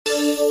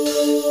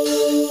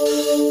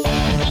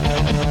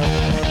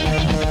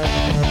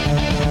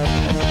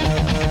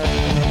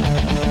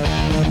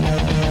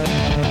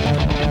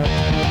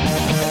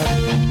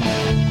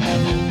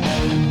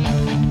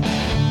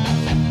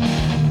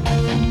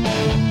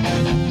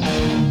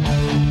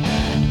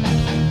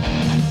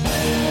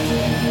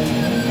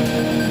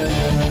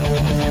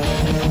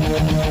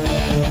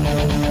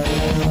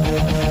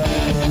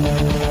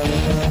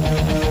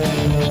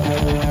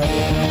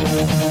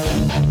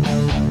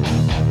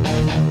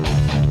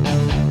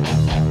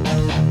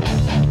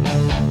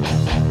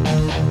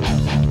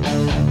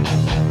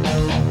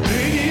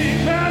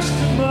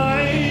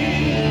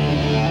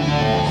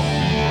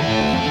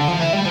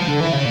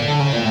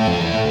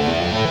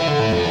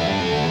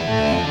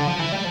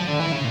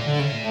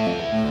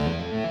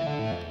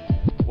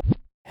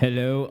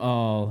Hello,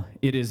 all.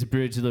 It is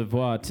Bridge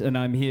Levoit, and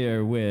I'm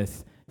here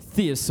with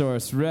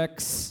Theosaurus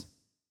Rex.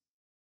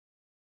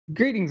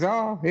 Greetings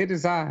all, it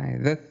is I,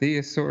 the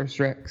Theosaurus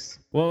Rex.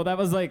 Well, that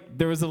was like,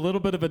 there was a little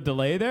bit of a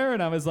delay there,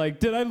 and I was like,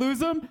 did I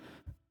lose him?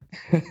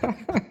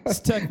 This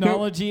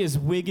technology is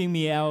wigging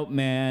me out,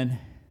 man.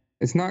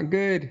 It's not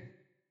good.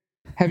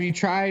 Have you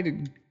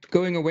tried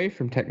going away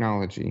from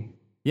technology?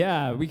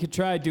 Yeah, we could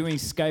try doing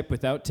Skype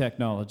without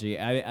technology.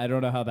 I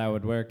don't know how that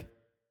would work.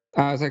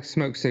 It's like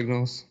smoke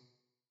signals.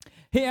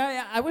 Hey,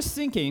 I was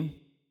thinking,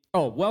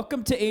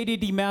 welcome to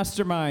ADD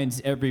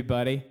Masterminds,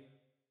 everybody.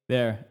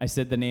 There, I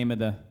said the name of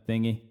the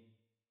thingy.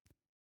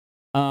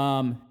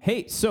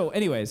 Hey, so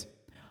anyways,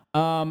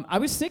 I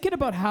was thinking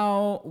about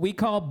how we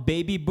call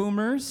baby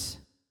boomers,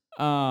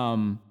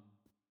 boomers,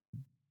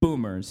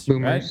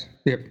 right?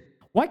 Yep.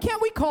 Why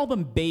can't we call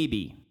them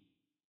baby?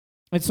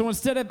 And so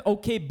instead of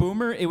okay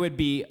boomer, it would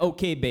be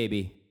okay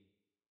baby.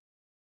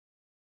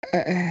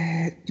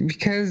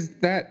 Because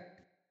that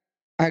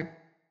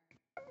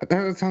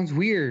sounds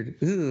weird.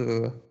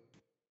 Ugh.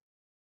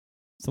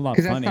 It's a lot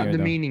Because funnier, that's not though.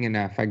 demeaning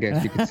enough, I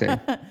guess you could say.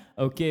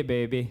 Okay,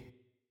 baby.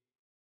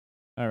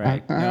 All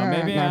right. No,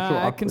 maybe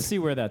I can see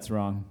where that's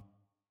wrong.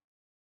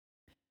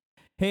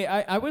 Hey,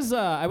 I was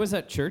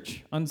at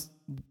church on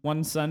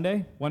one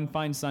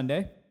fine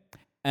Sunday,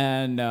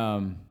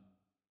 and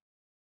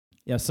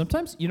yeah,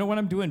 sometimes when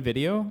I'm doing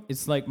video,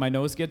 it's like my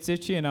nose gets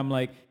itchy, and I'm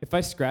like, if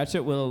I scratch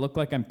it, will it look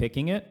like I'm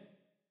picking it?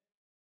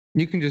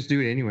 You can just do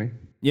it anyway.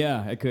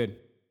 Yeah, I could.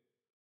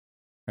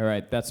 All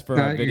right, that's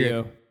for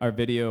our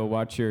video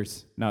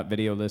watchers, not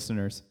video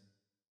listeners.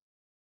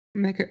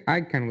 I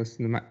kind of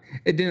listen to my.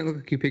 It didn't look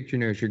like you picked your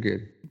nose. You're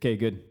good. Okay,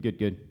 good.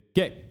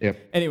 Okay.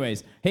 Yep.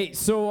 Anyways, hey,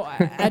 so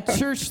at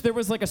church there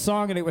was like a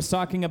song and it was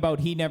talking about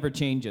He Never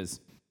Changes,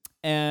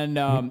 and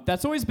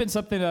that's always been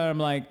something that I'm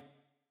like,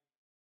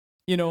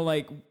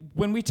 like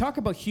when we talk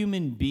about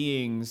human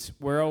beings,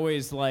 we're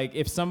always like,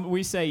 if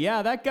we say,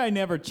 yeah, that guy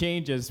never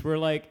changes, we're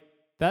like,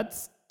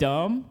 that's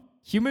dumb.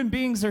 Human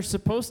beings are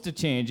supposed to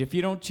change. If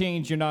you don't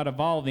change, you're not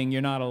evolving,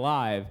 you're not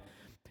alive.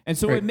 And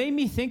so It made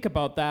me think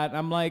about that.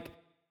 I'm like,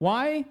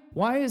 why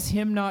is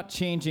him not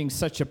changing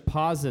such a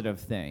positive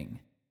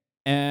thing?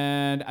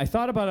 And I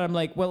thought about it. I'm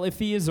like, well, if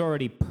he is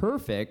already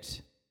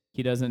perfect,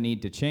 he doesn't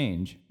need to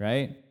change,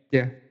 right?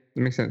 Yeah,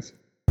 that makes sense.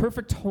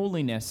 Perfect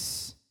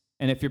holiness.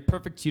 And if you're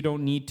perfect, you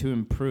don't need to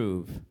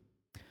improve.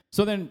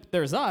 So then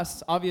there's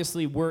us.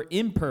 Obviously, we're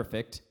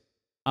imperfect.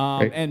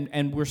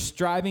 And we're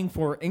striving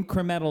for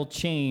incremental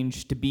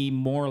change to be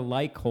more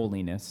like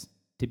holiness,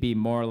 to be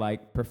more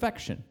like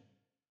perfection.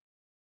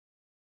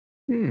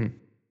 So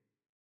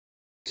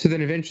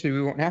then eventually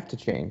we won't have to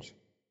change.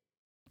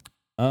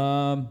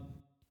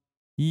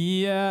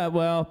 Yeah,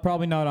 well,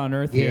 probably not on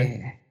Earth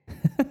here.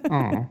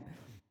 Oh,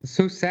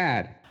 so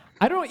sad.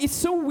 It's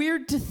so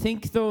weird to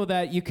think, though,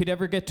 that you could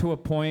ever get to a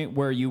point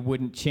where you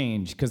wouldn't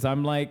change, because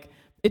I'm like,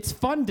 it's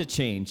fun to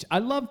change. I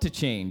love to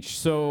change.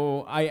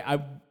 So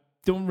I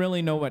don't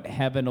really know what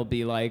heaven will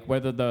be like,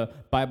 whether the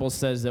Bible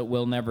says that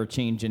we'll never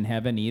change in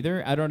heaven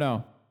either. I don't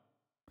know.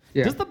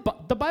 Yeah. Does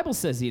the Bible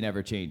says he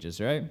never changes,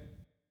 right?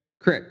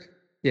 Correct.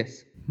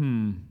 Yes.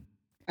 And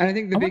I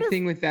think the big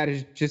thing with that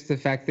is just the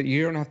fact that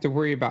you don't have to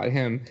worry about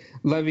him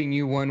loving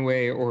you one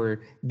way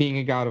or being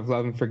a God of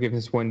love and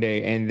forgiveness one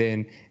day, and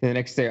then the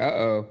next day,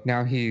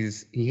 now he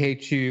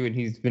hates you and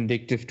he's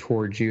vindictive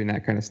towards you and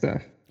that kind of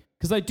stuff.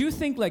 Because I do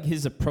think like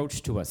his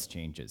approach to us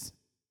changes.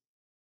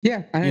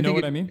 Yeah. You know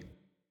what I mean?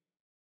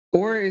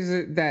 Or is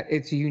it that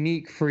it's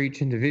unique for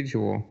each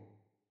individual,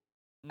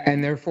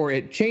 and therefore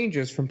it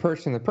changes from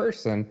person to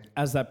person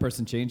as that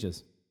person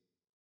changes?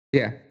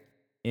 Yeah.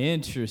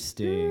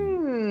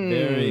 Interesting.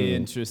 Very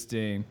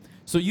interesting.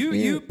 So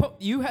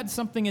you had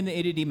something in the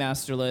ADD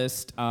master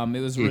list.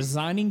 It was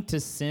resigning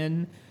to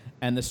sin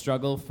and the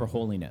struggle for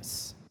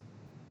holiness.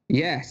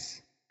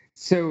 Yes.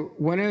 So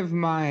one of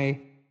my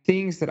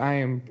things that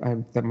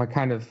that my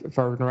kind of, if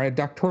I were to write a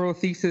doctoral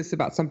thesis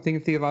about something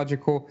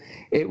theological,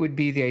 it would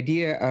be the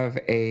idea of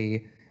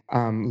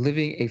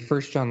living a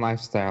 1 John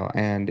lifestyle.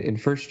 And in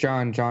 1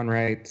 John, John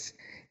writes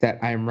that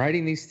I am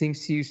writing these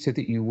things to you so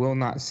that you will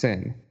not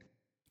sin.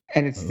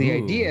 And it's the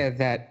idea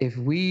that if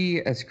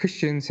we as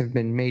Christians have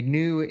been made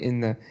new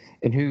in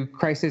who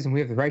Christ is, and we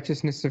have the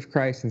righteousness of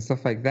Christ and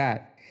stuff like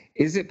that,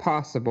 is it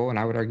possible, and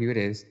I would argue it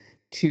is,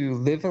 to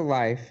live a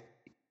life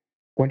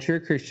once you're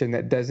a Christian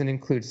that doesn't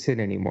include sin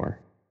anymore?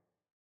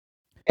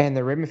 And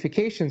the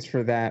ramifications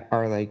for that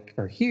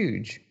are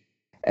huge.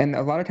 And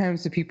a lot of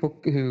times the people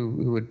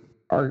who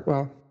what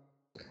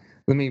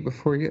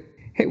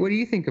do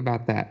you think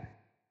about that?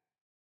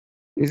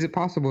 Is it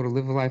possible to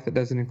live a life that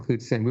doesn't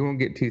include sin? We won't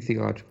get too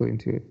theologically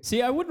into it.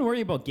 See, I wouldn't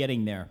worry about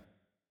getting there.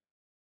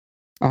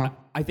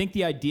 I think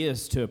the idea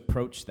is to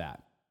approach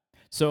that.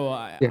 So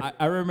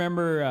I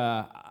remember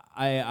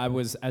I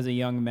was, as a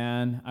young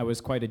man, I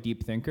was quite a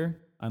deep thinker,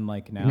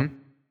 unlike now.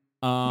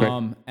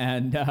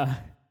 And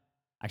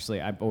actually,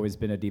 I've always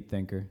been a deep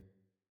thinker.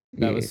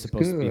 That was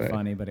supposed to be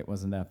funny, but it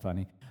wasn't that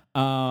funny.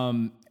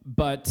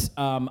 But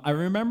I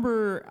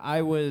remember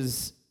I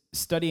was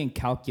studying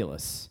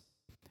calculus.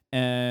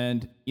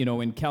 And,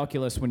 in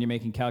calculus, when you're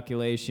making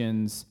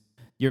calculations,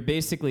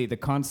 the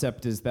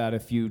concept is that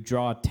if you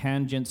draw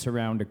tangents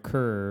around a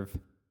curve,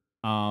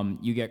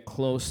 you get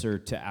closer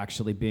to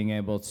actually being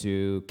able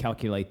to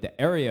calculate the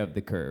area of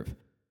the curve.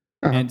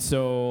 And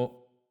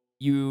so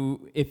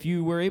if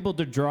you were able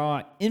to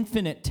draw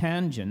infinite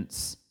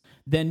tangents,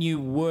 then you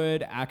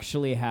would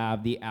actually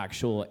have the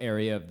actual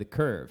area of the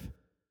curve.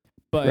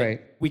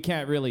 But we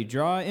can't really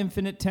draw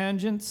infinite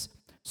tangents,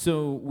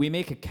 so we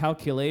make a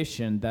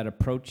calculation that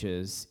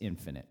approaches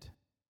infinite.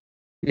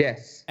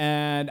 Yes.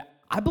 And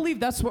I believe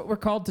that's what we're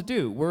called to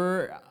do.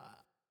 We're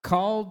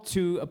called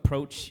to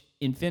approach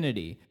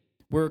infinity.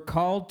 We're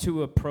called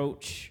to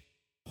approach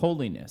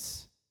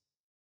holiness.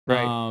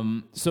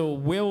 Right. So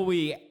will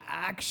we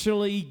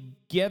actually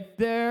get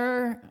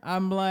there?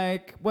 I'm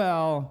like,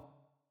 well,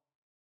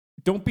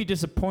 don't be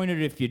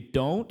disappointed if you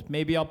don't.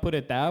 Maybe I'll put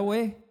it that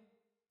way.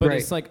 But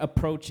it's like,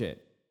 approach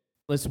it.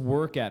 Let's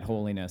work at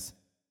holiness.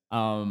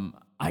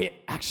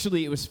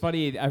 It was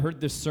funny. I heard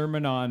this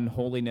sermon on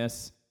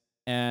holiness,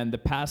 and the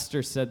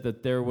pastor said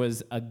that there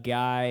was a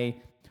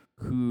guy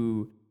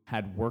who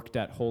had worked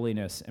at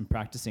holiness and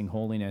practicing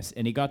holiness,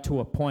 and he got to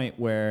a point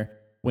where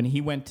when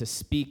he went to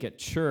speak at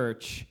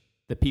church,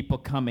 the people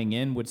coming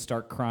in would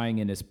start crying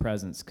in his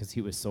presence because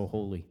he was so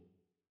holy.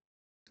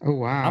 Oh,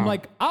 wow. I'm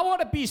like, I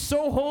want to be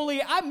so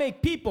holy, I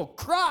make people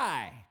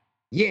cry.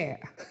 Yeah.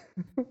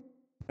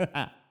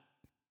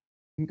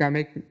 Gotta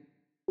make...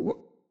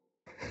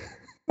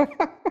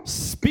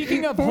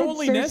 Speaking of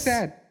holiness, so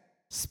sad.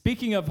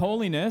 Speaking of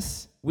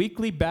holiness,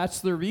 weekly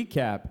Bachelor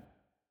recap.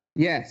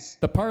 Yes.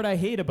 The part I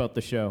hate about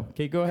the show.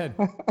 Okay, go ahead.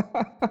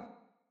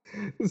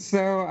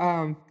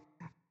 So,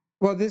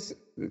 well, this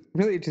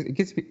really it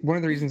gets me, one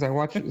of the reasons I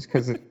watch it is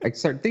because I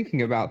start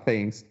thinking about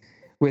things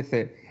with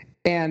it.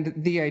 And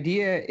the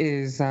idea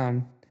is,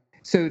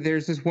 so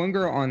there's this one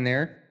girl on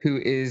there who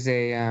is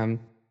a,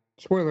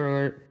 spoiler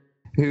alert,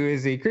 who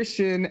is a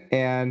Christian,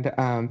 and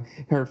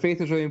her faith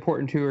is really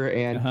important to her,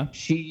 and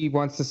she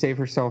wants to save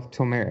herself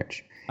till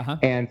marriage.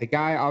 And the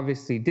guy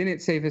obviously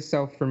didn't save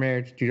himself for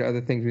marriage due to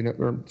other things we know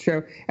from the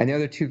show, and the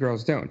other two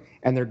girls don't.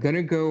 And they're going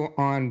to go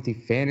on the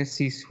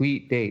fantasy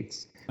suite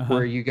dates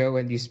where you go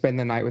and you spend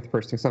the night with the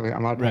person. Stuff like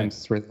that. A lot of times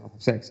it's worth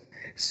sex.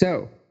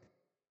 So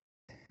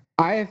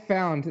I have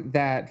found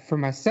that for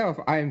myself,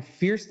 I am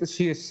fierce that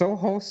she is so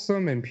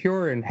wholesome and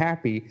pure and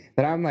happy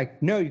that I'm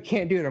like, no, you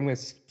can't do it. I'm going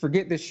to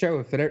forget this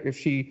show if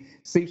she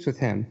sleeps with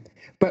him.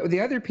 But with the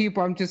other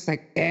people, I'm just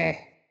like,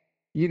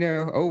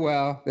 oh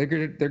well, they're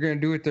gonna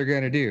do what they're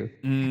gonna do.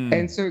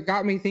 And so it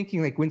got me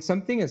thinking, like, when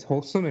something is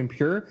wholesome and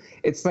pure,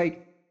 it's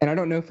like, and I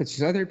don't know if it's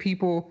just other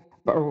people,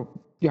 or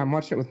I'm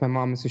watching it with my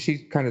mom, and so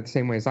she's kind of the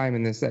same way as I am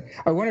in this, that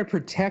I want to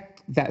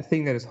protect that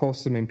thing that is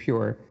wholesome and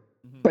pure.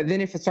 But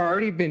then if it's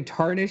already been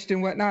tarnished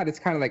and whatnot, it's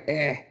kind of like,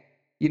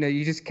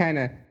 you just kind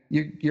of,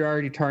 you're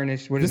already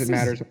tarnished. What does it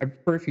matter? I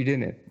prefer if you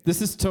didn't.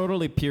 This is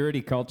totally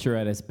purity culture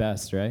at its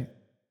best, right?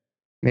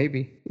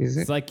 Maybe. Is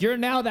it? It's like, you're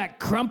now that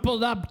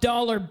crumpled up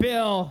dollar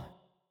bill.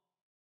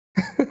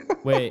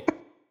 Wait.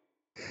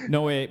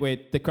 No,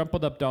 wait. The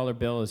crumpled up dollar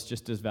bill is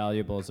just as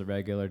valuable as a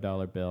regular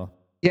dollar bill.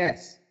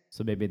 Yes.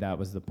 So maybe that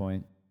was the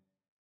point.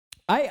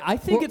 I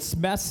think it's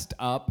messed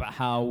up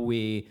how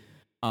we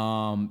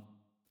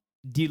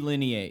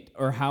delineate,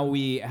 or how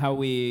we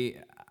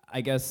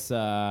I guess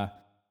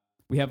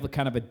we have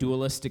kind of a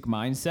dualistic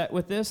mindset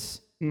with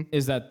this,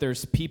 is that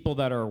there's people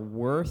that are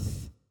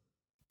worth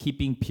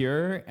keeping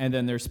pure, and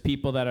then there's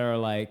people that are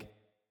like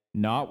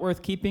not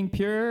worth keeping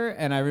pure.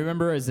 And I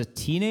remember as a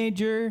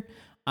teenager,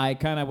 I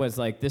kind of was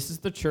like, this is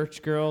the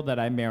church girl that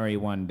I marry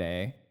one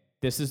day.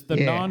 This is the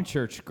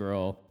non-church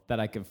girl that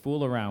I can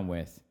fool around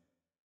with.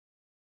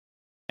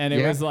 And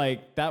it was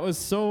like, that was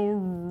so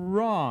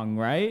wrong,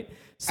 right?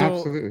 So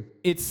absolutely.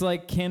 It's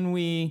like, can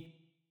we,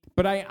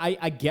 but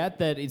I get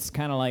that it's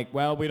kind of like,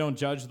 well, we don't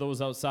judge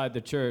those outside the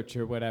church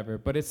or whatever,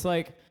 but it's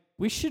like,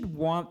 we should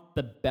want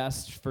the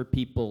best for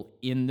people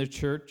in the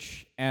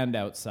church and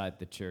outside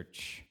the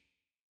church.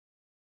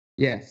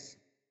 Yes.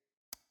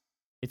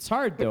 It's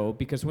hard, though,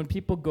 because when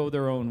people go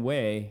their own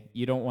way,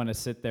 you don't want to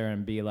sit there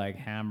and be like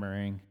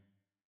hammering.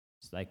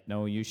 It's like,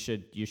 no, you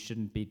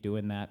shouldn't be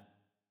doing that.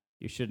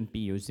 You shouldn't be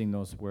using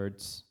those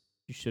words.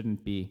 You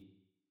shouldn't be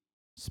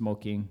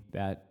smoking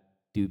that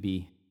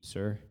doobie,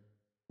 sir.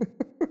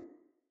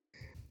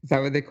 Is that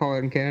what they call it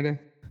in Canada?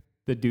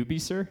 The doobie,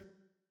 sir?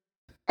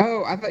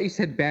 Oh, I thought you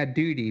said bad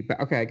duty, but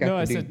okay, I got. No,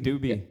 I said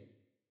doobie.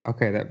 Yeah.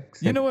 Okay, that makes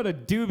sense. You know what a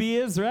doobie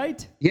is,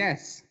 right?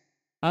 Yes.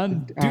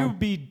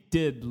 Doobie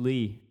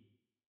diddly.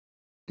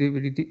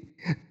 Doobie.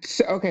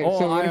 So, okay, oh,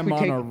 so what I if we am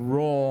take on a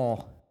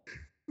roll.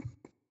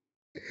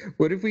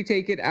 What if we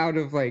take it out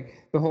of like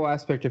the whole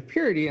aspect of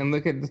purity and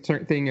look at the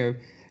thing of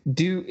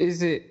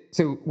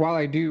so while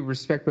I do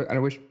respect, but I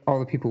wish all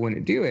the people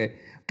wouldn't do it,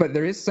 but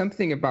there is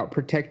something about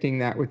protecting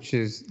that which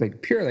is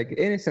like pure, like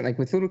innocent. Like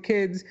with little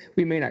kids,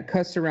 we may not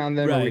cuss around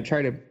them, or we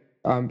try to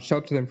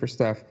shelter them for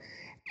stuff.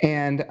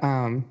 And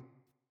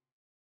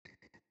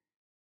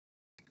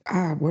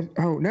what?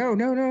 Oh no!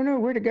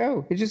 Where'd it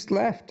go? It just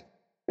left.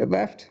 It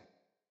left.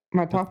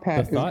 My top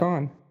hat is thought?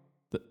 gone.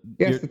 The,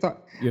 Yes, your the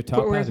top. your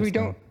top Whereas hat we is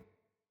don't. gone.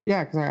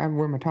 Yeah, because I'm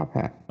wearing my top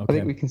hat. I Okay.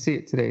 think we can see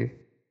it today.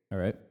 All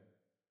right.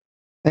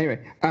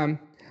 Anyway,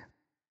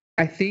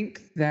 I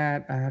think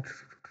that.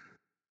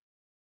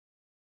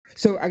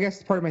 So I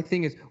guess part of my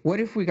thing is, what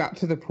if we got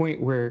to the point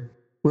where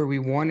we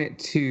wanted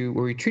to,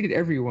 where we treated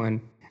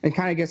everyone, and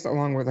kind of gets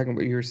along with like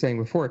what you were saying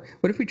before.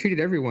 What if we treated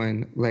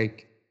everyone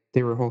like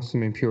they were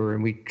wholesome and pure,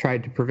 and we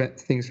tried to prevent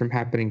things from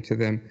happening to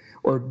them,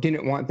 or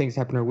didn't want things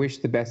to happen, or wish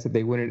the best that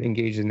they wouldn't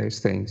engage in those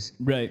things?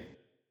 Right.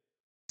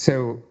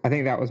 So I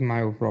think that was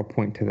my overall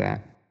point to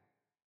that.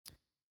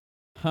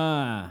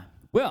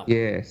 Well,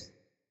 Yes.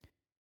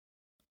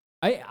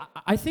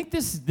 I think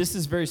this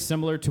is very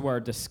similar to our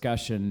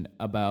discussion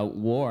about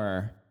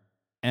war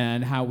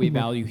and how we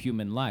value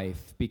human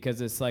life,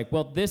 because it's like,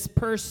 well, this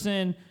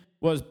person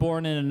was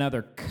born in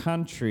another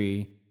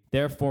country,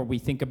 therefore we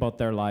think about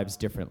their lives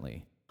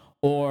differently.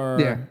 Or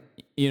Yeah.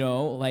 you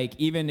know, like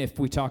even if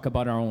we talk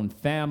about our own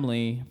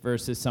family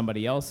versus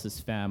somebody else's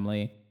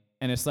family,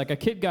 and it's like a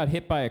kid got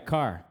hit by a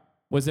car.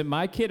 Was it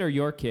my kid or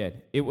your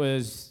kid? It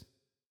was,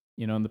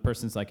 you know, and the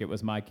person's like, it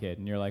was my kid,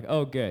 and you're like,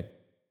 oh, good.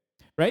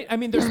 Right? I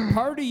mean, there's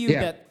part of you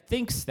Yeah. that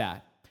thinks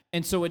that.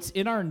 And so it's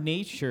in our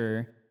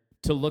nature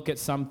to look at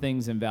some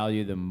things and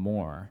value them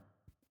more.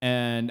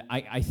 And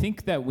I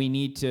think that we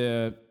need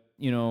to,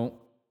 you know,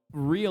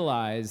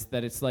 realize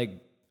that it's like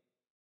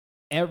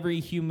every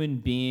human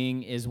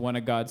being is one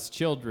of God's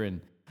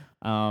children.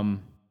 I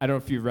don't know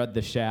if you've read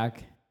The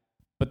Shack,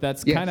 but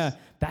that's Yes.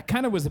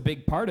 kind of was a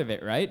big part of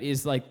it, right?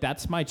 Is like,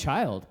 that's my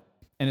child.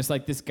 And it's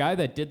like, this guy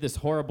that did this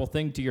horrible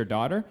thing to your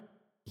daughter,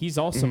 he's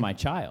also my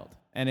child.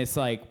 And it's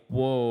like,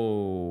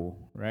 whoa,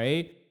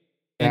 right?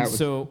 And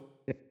so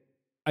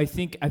I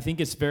think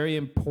it's very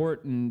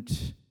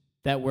important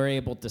that we're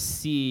able to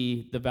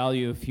see the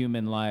value of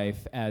human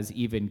life as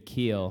even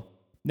keel.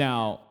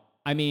 Now,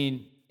 I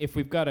mean, if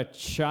we've got a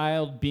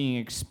child being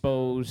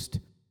exposed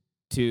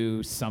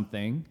to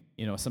something,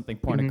 you know, something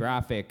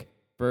pornographic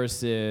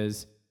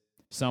versus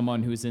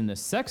someone who's in the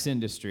sex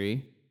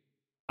industry,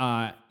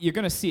 you're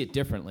going to see it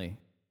differently.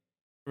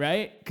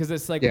 Right? Because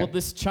it's like, well,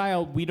 this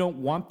child, we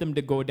don't want them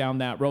to go down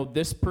that road.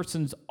 This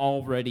person's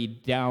already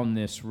down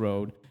this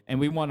road, and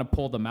we want to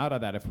pull them out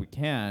of that if we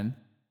can.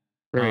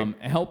 Right.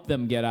 Help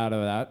them get out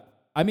of that.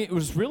 I mean, it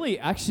was really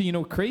actually, you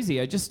know, crazy.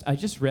 I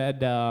just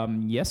read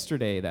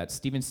yesterday that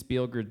Steven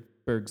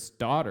Spielberg's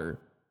daughter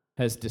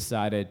has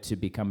decided to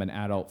become an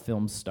adult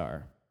film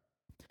star,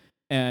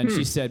 and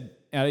she said,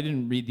 and I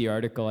didn't read the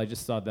article. I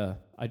just saw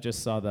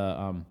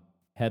the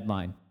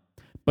headline.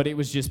 But it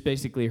was just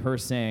basically her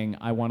saying,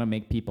 I want to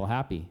make people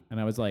happy. And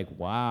I was like,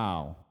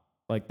 wow.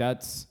 Like,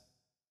 that's,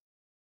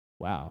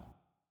 wow.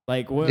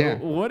 Like,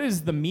 what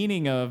is the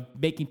meaning of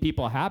making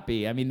people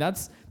happy? I mean,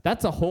 that's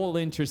a whole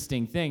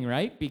interesting thing,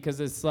 right? Because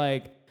it's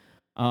like,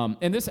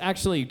 and this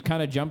actually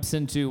kind of jumps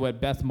into what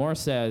Beth Moore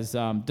says.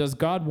 Does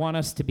God want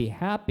us to be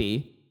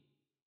happy?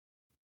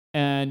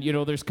 And, you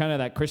know, there's kind of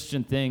that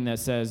Christian thing that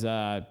says,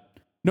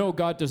 no,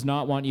 God does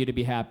not want you to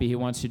be happy. He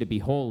wants you to be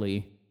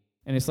holy.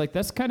 And it's like,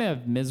 that's kind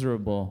of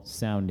miserable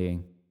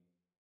sounding.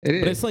 It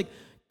is. But it's like,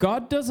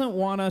 God doesn't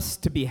want us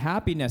to be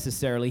happy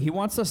necessarily. He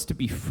wants us to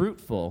be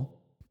fruitful.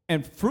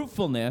 And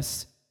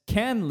fruitfulness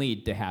can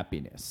lead to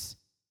happiness.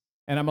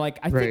 And I'm like,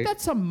 I think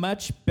that's a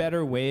much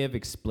better way of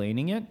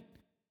explaining it.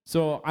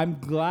 So I'm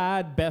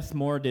glad Beth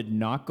Moore did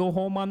not go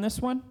home on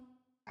this one.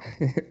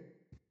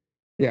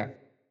 Yeah.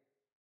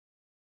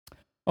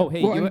 Oh,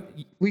 hey,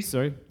 Well,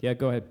 sorry. Yeah,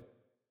 go ahead.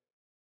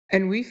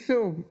 And we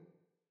feel,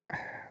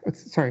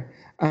 sorry.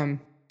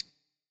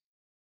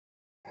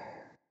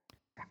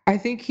 I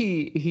think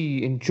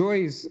he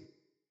enjoys,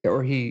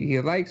 or he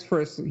likes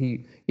for us.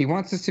 He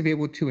wants us to be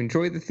able to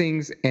enjoy the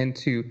things and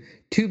to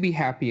be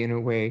happy in a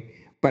way.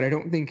 But I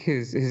don't think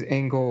his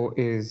end goal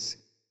is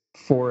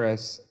for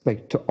us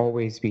like to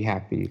always be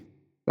happy,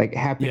 like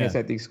happiness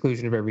at the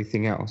exclusion of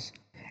everything else.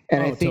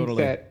 And I think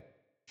that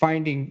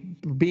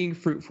being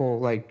fruitful,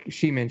 like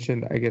she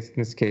mentioned, I guess in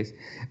this case,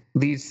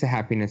 leads to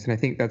happiness. And I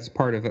think that's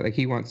part of it. Like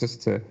he wants us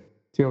to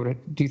be able to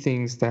do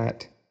things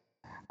that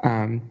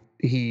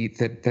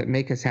that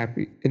make us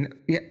happy. And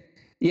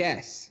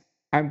yes,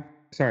 I'm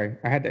sorry,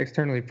 I had to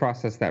externally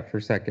process that for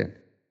a second,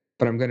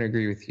 but I'm going to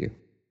agree with you.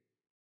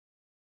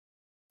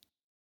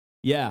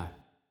 Yeah,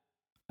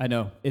 I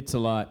know it's a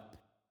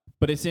lot,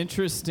 but it's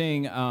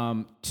interesting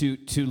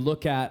to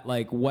look at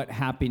like what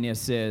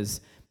happiness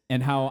is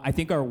and how I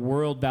think our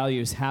world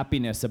values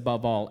happiness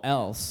above all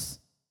else.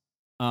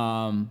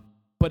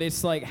 But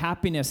it's like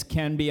happiness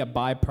can be a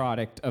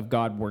byproduct of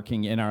God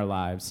working in our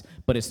lives,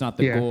 but it's not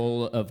the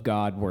goal of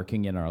God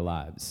working in our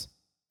lives.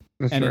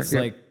 That's and right, it's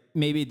like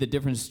maybe the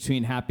difference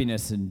between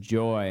happiness and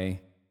joy.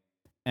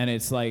 And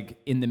it's like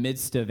in the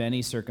midst of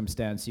any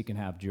circumstance, you can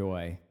have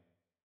joy.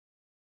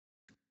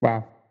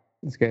 Wow,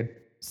 that's good.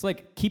 It's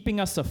like keeping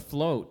us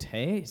afloat,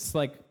 hey? It's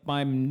like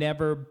I'm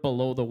never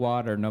below the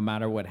water no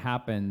matter what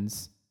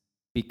happens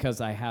because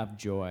I have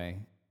joy.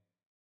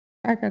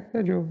 I got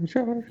the joy.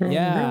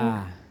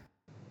 Yeah.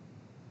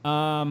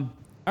 All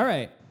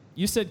right.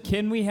 You said,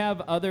 can we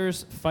have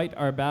others fight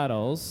our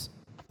battles?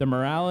 The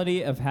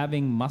morality of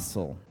having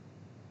muscle.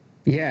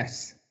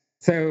 Yes.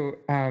 So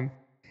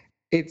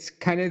it's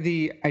kind of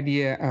the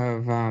idea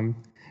of, and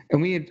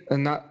we're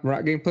not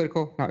getting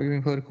political, not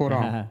getting political at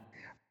all,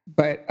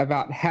 but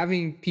about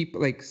having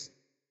people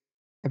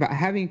about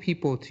having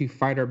people to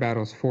fight our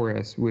battles for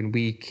us when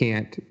we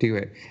can't do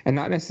it, and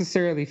not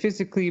necessarily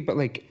physically, but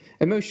like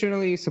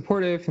emotionally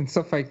supportive and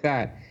stuff like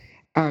that.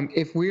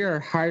 If we are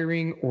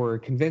hiring or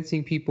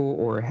convincing people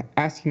or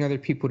asking other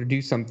people to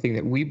do something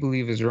that we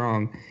believe is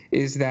wrong,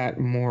 is that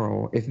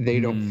moral if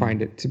they don't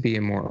find it to be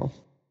immoral?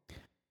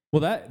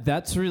 Well,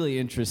 that's really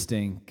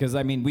interesting, because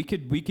I mean, we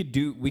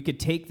could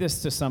take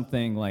this to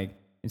something like,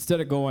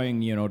 instead of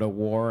going, to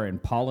war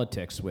and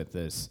politics with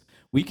this,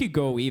 we could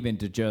go even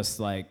to just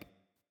like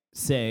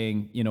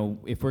saying,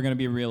 if we're going to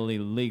be really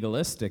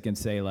legalistic and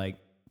say like,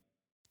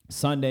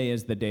 Sunday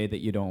is the day that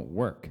you don't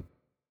work.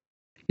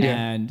 Yeah.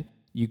 And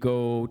you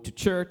go to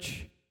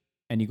church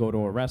and you go to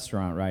a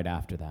restaurant right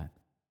after that.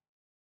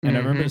 And I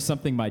remember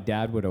something my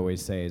dad would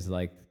always say is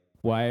like,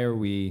 why are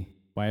we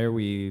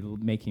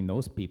making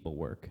those people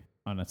work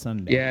on a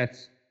Sunday?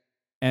 Yes.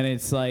 And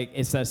it's like,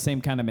 it's that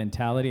same kind of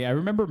mentality. I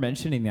remember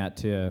mentioning that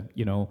to,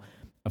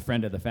 a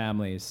friend of the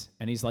family's,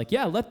 and he's like,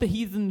 yeah, let the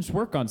heathens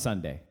work on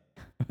Sunday.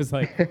 I was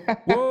like,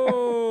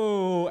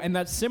 whoa. And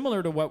that's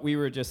similar to what we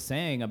were just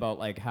saying about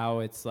like how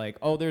it's like,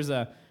 oh, there's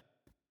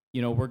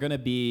we're going to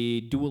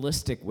be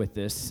dualistic with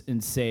this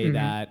and say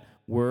that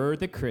we're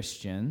the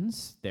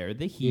Christians, they're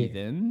the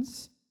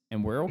heathens,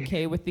 and we're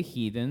okay with the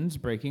heathens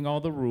breaking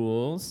all the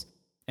rules.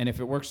 And if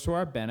it works to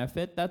our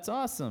benefit, that's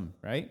awesome,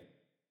 right?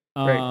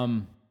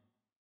 Right.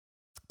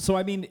 So,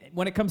 I mean,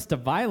 when it comes to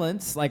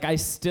violence, like I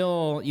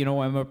still,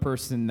 I'm a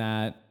person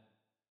that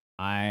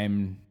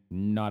I'm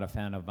not a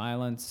fan of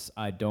violence.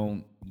 I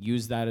don't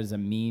use that as a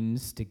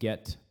means to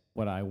get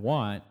what I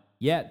want,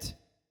 yet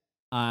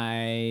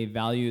I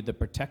value the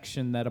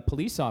protection that a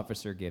police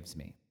officer gives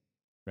me,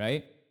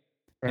 right?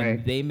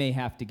 And they may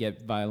have to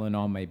get violent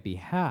on my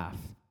behalf.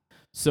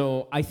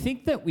 So I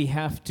think that we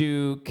have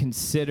to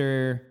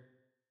consider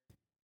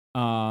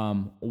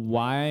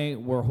why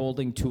we're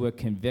holding to a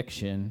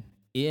conviction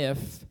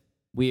if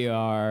we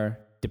are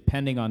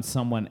depending on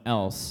someone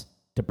else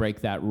to break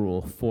that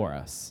rule for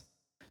us.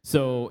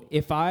 So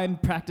if I'm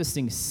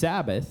practicing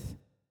Sabbath,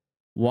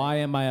 why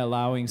am I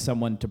allowing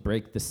someone to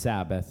break the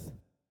Sabbath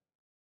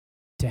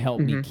to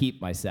help me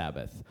keep my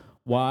Sabbath?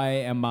 Why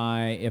am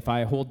I, if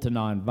I hold to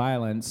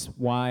nonviolence,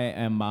 why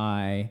am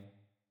I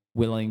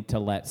willing to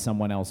let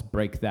someone else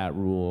break that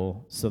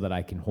rule so that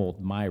I can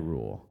hold my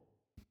rule?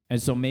 And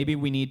so maybe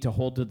we need to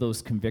hold to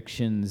those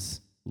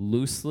convictions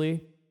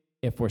loosely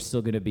if we're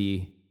still going to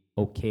be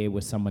okay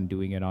with someone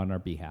doing it on our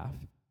behalf.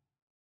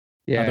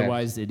 Yes.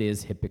 Otherwise, it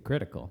is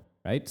hypocritical,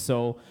 right?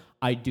 So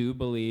I do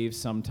believe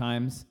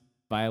sometimes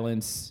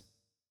violence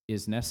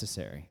is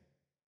necessary.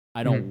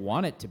 I don't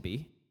want it to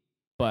be,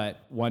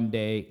 but one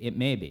day it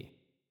may be.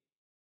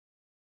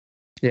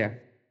 Yeah.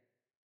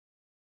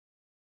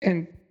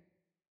 And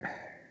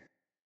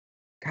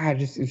God,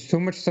 just there's so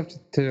much stuff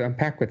to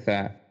unpack with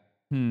that.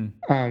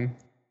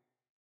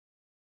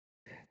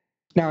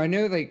 Now I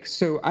know, like,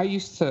 so I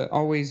used to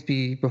always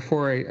be,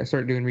 before I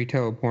started doing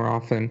retail more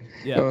often,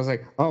 I was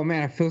like, oh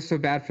man, I feel so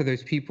bad for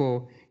those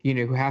people,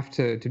 who have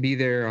to be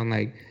there on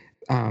like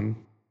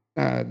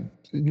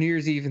New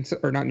Year's Eve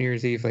or not New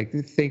Year's Eve, like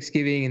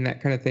Thanksgiving and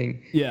that kind of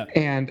thing. Yeah.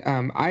 And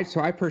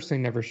I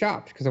personally never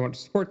shopped because I want to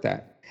support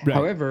that. Right.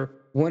 However,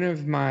 one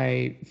of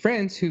my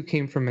friends who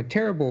came from a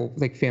terrible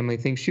like family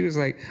thing, she was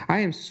like, I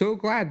am so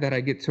glad that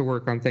I get to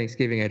work on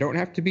Thanksgiving. I don't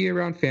have to be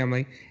around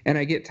family and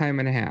I get time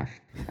and a half.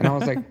 And I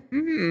was like,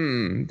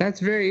 that's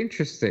very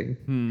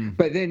interesting.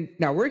 But then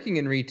now working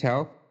in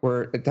retail,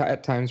 where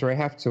at times where I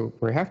have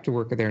to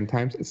work there in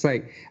times, it's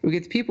like we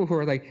get the people who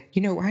are like,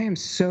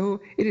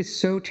 it is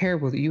so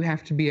terrible that you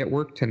have to be at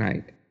work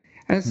tonight.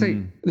 And it's like,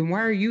 then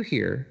why are you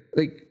here?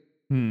 Like,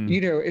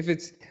 if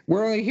it's,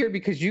 we're only here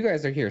because you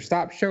guys are here.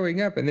 Stop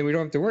showing up and then we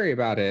don't have to worry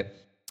about it.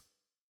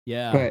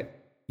 Yeah. But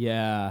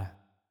yeah.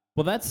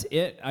 Well, that's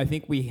it. I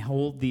think we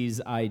hold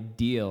these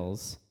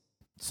ideals.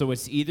 So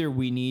it's either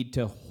we need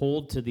to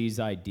hold to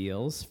these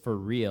ideals for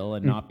real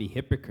and not be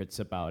hypocrites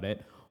about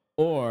it,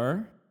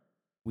 or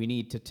we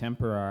need to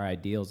temper our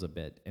ideals a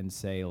bit and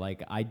say,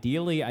 like,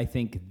 ideally, I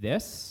think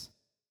this,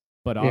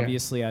 but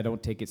obviously I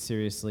don't take it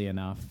seriously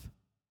enough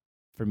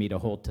for me to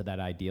hold to that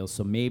ideal.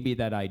 So maybe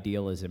that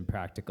ideal is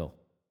impractical.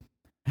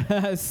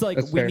 It's like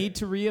we need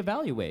to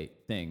reevaluate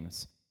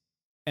things.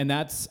 And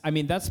that's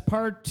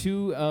part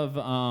two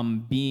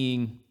of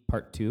being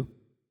part two.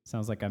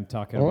 Sounds like I'm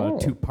talking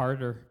about a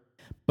two-parter.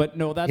 But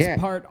no, that's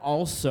part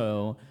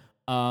also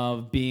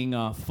of being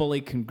a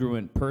fully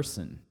congruent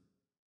person,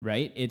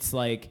 right? It's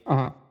like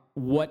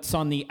what's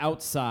on the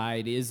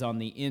outside is on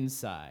the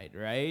inside,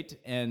 right?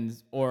 And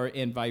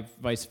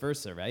vice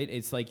versa, right?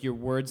 It's like your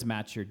words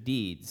match your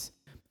deeds.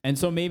 And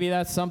so maybe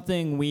that's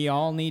something we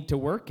all need to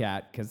work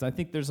at, because I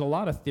think there's a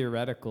lot of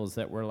theoreticals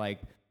that we're like,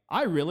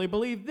 I really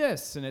believe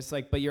this. And it's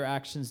like, but your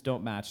actions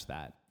don't match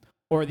that.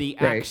 Or the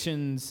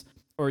actions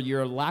or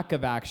your lack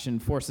of action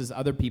forces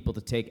other people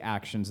to take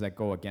actions that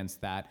go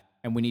against that.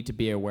 And we need to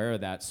be aware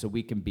of that so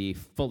we can be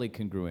fully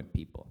congruent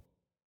people.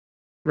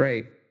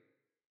 Right.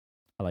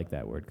 I like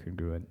that word,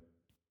 congruent.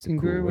 It's a cool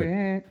word.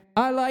 Congruent.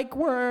 I like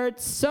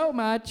words so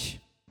much.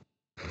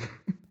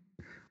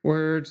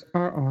 Words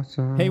are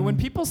awesome. Hey, when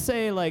people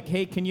say like,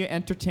 hey, can you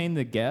entertain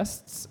the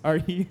guests? Are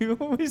you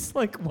always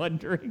like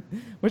wondering,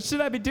 what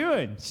should I be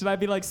doing? Should I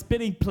be like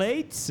spinning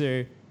plates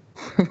or?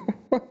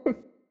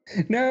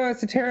 No,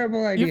 it's a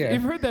terrible idea.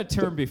 You've heard that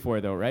term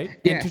before though, right?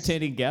 Yes.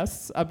 Entertaining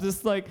guests. I'm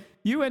just like,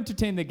 you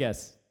entertain the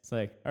guests. It's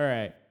like, all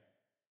right.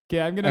 Okay,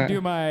 I'm going to do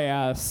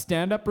my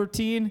stand-up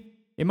routine.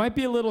 It might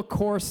be a little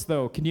coarse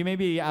though. Can you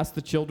maybe ask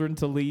the children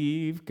to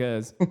leave?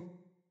 Because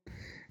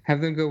have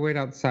them go wait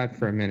outside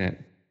for a minute.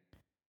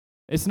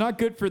 It's not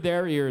good for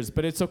their ears,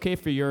 but it's okay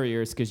for your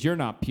ears because you're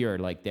not pure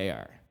like they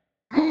are.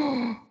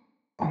 Oh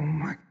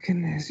my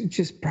goodness. You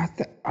just brought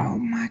the, oh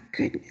my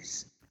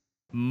goodness.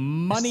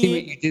 Money. I see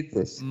what you did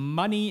this.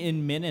 Money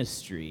in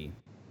ministry.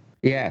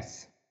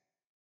 Yes.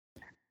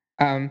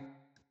 I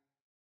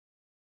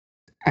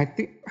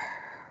think,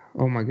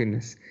 oh my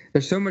goodness.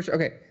 There's so much.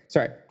 Okay.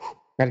 Sorry.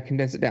 Got to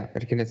condense it down.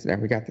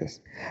 We got this.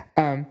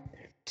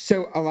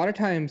 So a lot of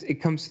times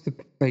it comes to the,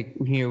 like,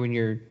 you know, when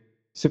you're,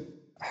 so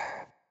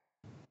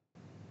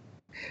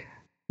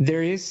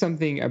there is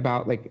something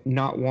about like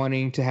not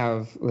wanting to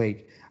have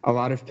like a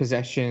lot of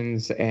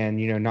possessions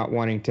and, you know, not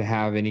wanting to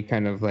have any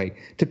kind of like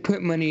to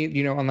put money,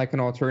 you know, on like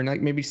an altar and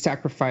like maybe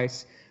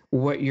sacrifice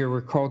what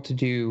you're called to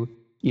do,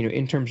 you know,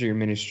 in terms of your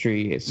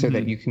ministry so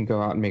that you can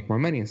go out and make more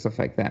money and stuff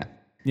like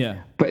that.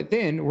 Yeah. But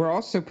then we're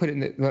also put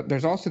in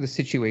there's also the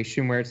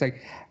situation where it's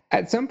like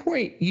at some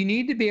point you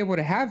need to be able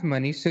to have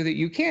money so that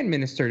you can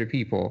minister to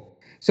people.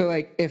 So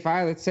like if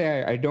let's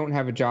say I don't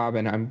have a job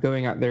and I'm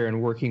going out there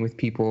and working with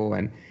people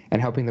and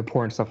helping the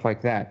poor and stuff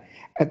like that,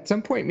 at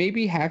some point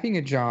maybe having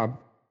a job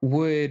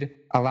would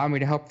allow me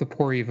to help the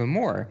poor even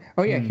more.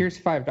 Oh yeah, here's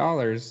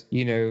 $5,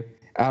 you know,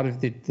 out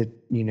of the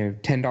you know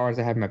 $10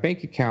 I have in my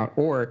bank account,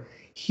 or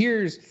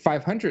here's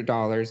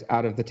 $500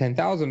 out of the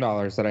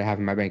 $10,000 that I have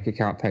in my bank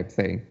account type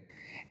thing.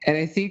 And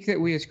I think that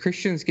we as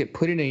Christians get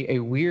put in a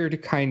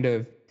weird kind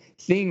of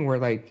thing where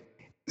like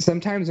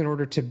sometimes in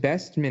order to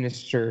best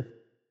minister,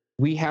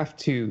 we have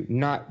to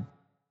not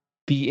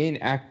be in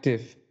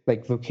active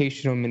like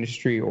vocational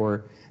ministry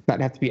or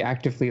not have to be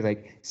actively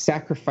like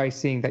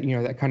sacrificing that, you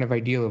know, that kind of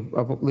ideal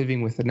of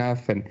living with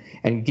enough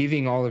and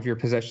giving all of your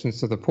possessions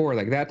to the poor,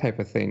 like that type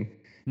of thing,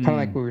 kind of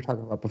like what we were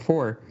talking about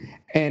before.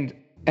 And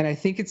I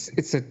think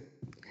it's a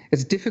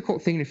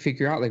difficult thing to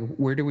figure out, like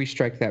where do we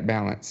strike that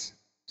balance?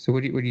 So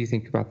what do you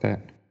think about that?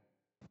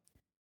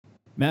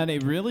 Man,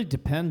 it really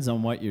depends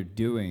on what you're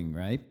doing,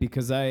 right?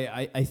 Because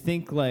I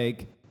think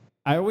like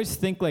I always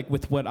think like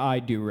with what I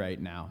do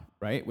right now,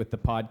 right? With the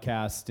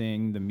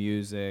podcasting, the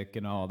music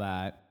and all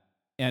that.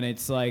 And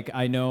it's like,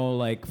 I know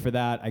like for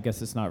that, I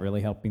guess it's not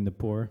really helping the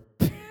poor,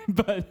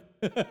 but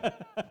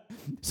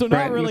so not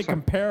right, really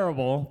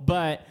comparable,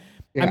 but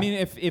yeah. I mean,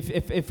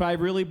 if I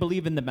really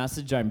believe in the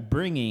message I'm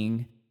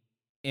bringing,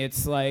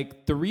 it's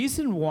like the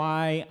reason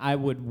why I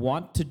would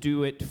want to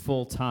do it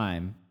full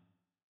time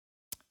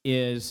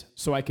is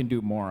so I can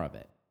do more of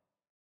it.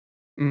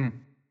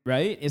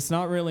 Right? It's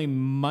not really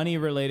money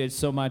related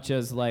so much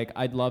as like,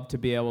 I'd love to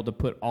be able to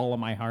put all of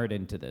my heart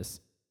into this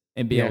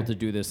and be able to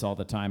do this all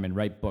the time and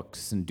write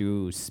books and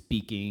do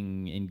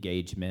speaking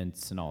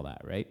engagements and all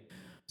that. Right?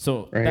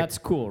 So that's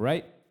cool.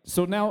 Right?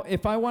 So now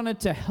if I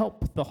wanted to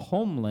help the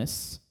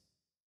homeless,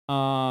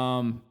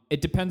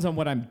 it depends on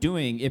what I'm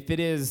doing. If it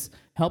is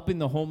helping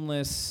the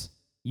homeless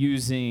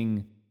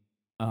using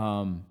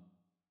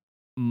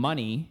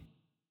money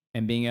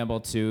and being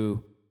able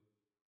to,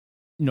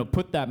 you know,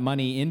 put that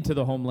money into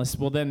the homeless,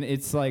 well, then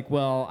it's like,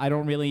 well, I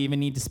don't really even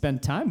need to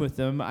spend time with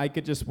them. I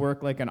could just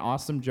work like an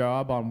awesome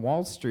job on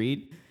Wall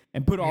Street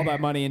and put all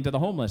that money into the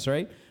homeless,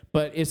 right?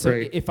 But it's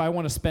like, if I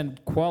want to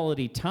spend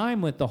quality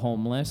time with the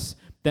homeless,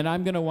 then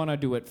I'm going to want to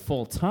do it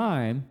full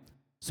time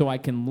so I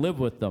can live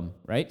with them,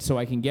 right? So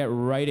I can get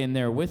right in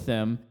there with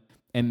them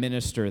and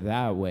minister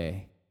that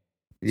way.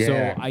 Yeah.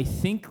 So I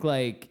think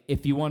like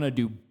if you want to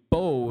do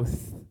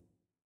both,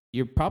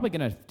 you're probably going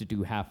to have to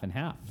do half and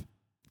half.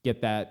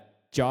 Get that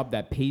job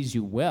that pays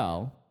you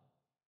well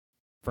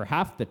for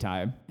half the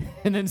time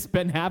and then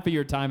spend half of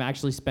your time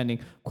actually spending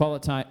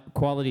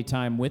quality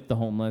time with the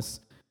homeless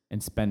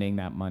and spending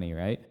that money,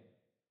 right?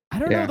 I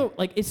don't know though,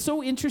 like it's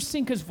so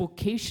interesting because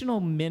vocational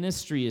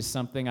ministry is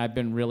something I've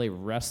been really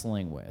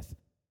wrestling with,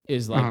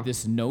 is like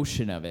this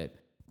notion of it.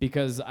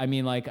 Because I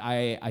mean, like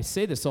I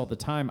say this all the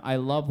time, I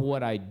love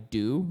what I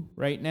do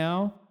right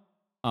now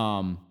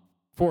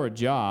for a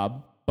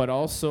job, but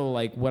also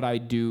like what I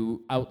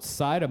do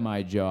outside of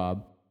my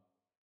job.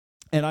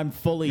 And I'm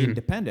fully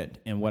independent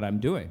in what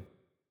I'm doing.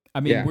 I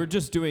mean, we're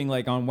just doing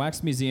like on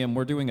Wax Museum,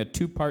 we're doing a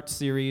 2-part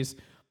series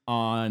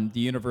on the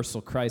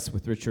Universal Christ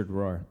with Richard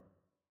Rohr.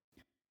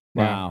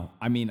 Wow.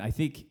 I mean, I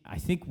think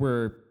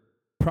we're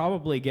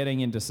probably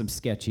getting into some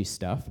sketchy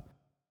stuff.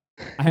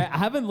 I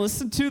haven't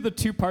listened to the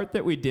 2-part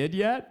that we did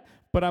yet,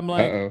 but I'm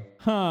like,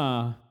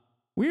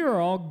 We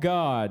are all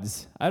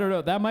gods. I don't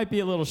know. That might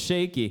be a little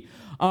shaky.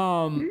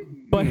 But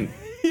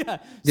yeah.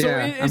 So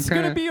Yeah, it's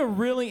going to kinda- be a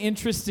really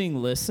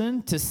interesting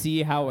listen to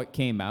see how it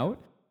came out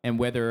and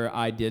whether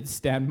I did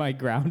stand my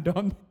ground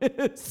on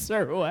this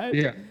or what.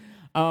 Yeah.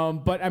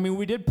 But I mean,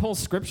 we did pull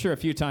scripture a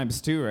few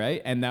times too,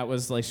 right? And that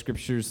was like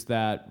scriptures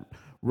that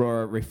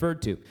Roar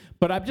referred to.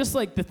 But I'm just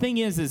like, the thing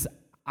is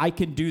I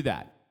can do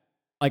that.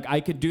 Like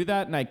I could do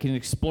that and I can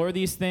explore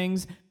these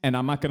things and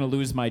I'm not going to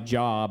lose my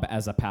job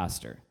as a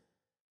pastor.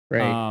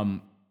 Right.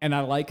 And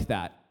I like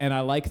that. And I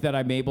like that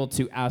I'm able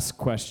to ask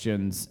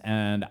questions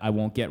and I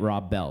won't get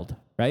Rob Belled,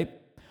 right?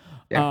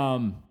 Yeah.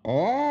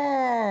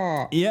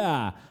 Oh.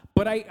 Yeah.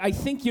 But I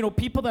think,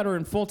 people that are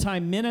in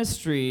full-time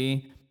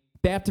ministry,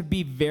 they have to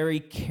be very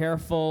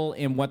careful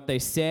in what they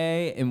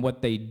say and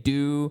what they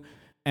do.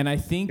 And I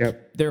think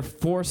they're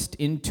forced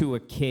into a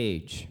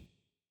cage.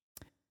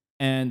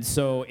 And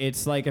so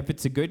it's like, if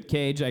it's a good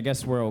cage, I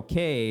guess we're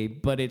okay.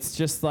 But it's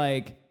just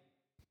like,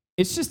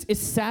 it's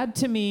sad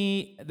to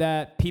me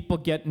that people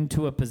get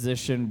into a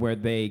position where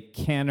they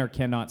can or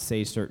cannot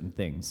say certain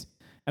things.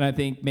 And I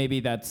think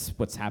maybe that's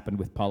what's happened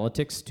with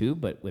politics too,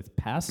 but with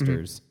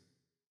pastors,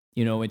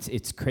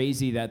 it's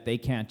crazy that they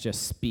can't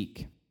just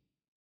speak,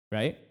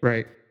 right?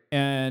 Right.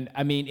 And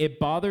I mean, it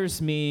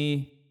bothers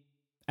me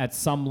at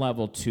some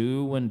level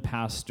too when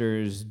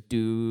pastors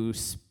do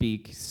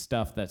speak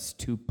stuff that's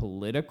too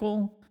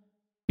political,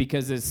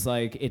 because it's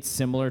like, it's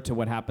similar to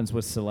what happens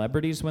with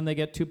celebrities when they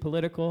get too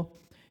political.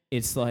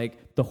 It's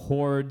like the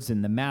hordes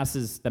and the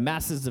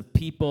masses of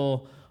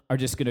people are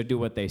just going to do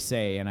what they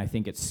say. And I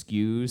think it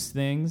skews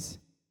things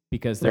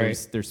because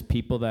there's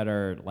people that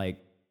are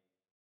like,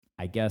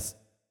 I guess,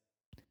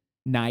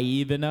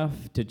 naive enough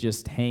to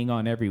just hang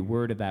on every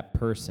word of that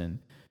person.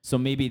 So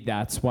maybe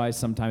that's why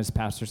sometimes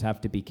pastors have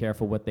to be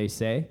careful what they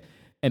say.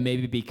 And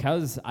maybe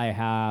because I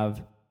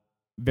have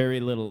very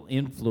little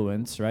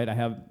influence, right? I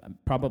have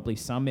probably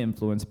some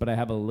influence, but I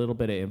have a little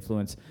bit of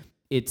influence.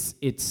 It's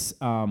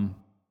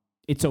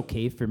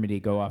okay for me to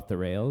go off the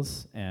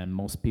rails and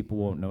most people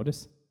won't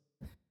notice.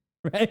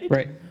 Right?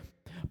 Right.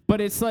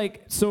 But it's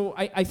like, so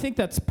I think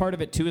that's part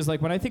of it too, is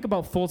like when I think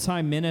about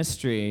full-time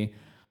ministry,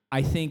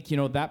 I think,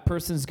 that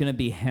person's going to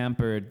be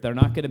hampered. They're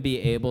not going to be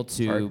able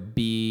to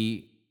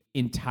be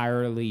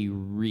entirely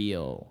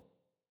real.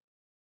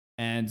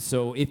 And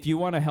so if you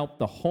want to help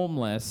the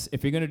homeless,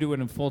 if you're going to do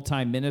it in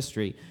full-time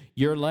ministry,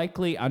 you're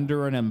likely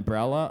under an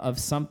umbrella of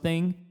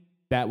something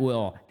that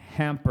will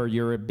hamper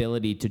your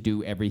ability to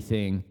do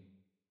everything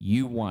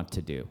you want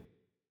to do.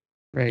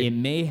 Right. It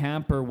may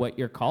hamper what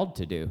you're called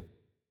to do,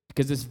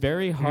 because it's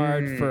very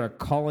hard for a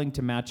calling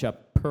to match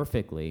up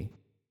perfectly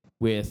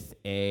with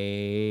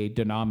a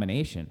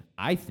denomination,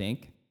 I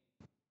think.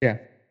 Yeah.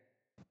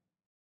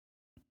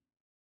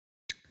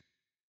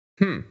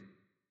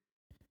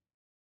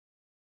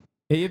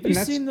 Hey, have you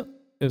seen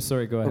oh,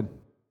 sorry, go ahead.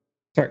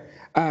 Sorry.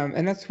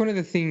 And that's one of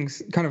the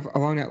things kind of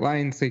along that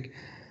lines, like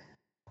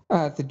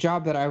the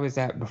job that I was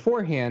at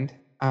beforehand,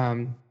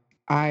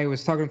 I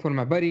was talking with one of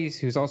my buddies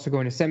who's also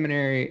going to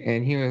seminary,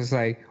 and he was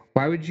like,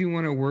 why would you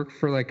want to work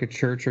for like a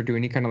church or do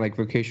any kind of like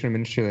vocational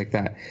ministry like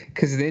that?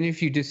 Because then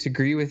if you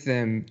disagree with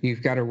them,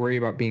 you've got to worry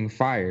about being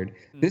fired.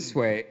 This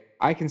way,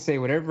 I can say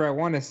whatever I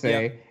want to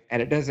say,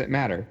 and it doesn't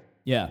matter.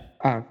 Yeah.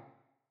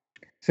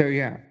 So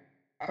yeah,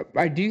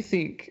 I do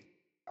think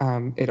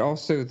it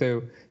also,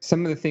 though,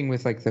 some of the thing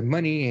with like the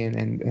money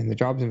and the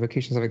jobs and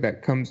vocations stuff like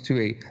that comes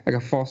to a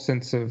false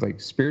sense of like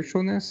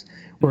spiritualness,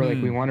 where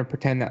like we want to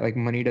pretend that like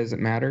money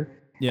doesn't matter.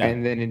 Yeah.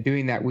 And then in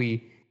doing that,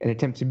 we an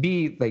attempt to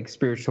be like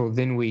spiritual,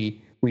 then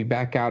we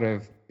back out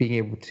of being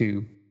able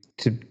to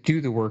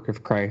do the work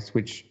of Christ,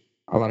 which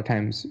a lot of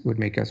times would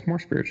make us more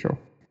spiritual.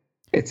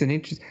 It's an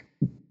interesting.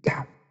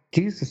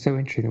 Jesus is so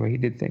interesting the way he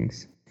did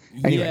things.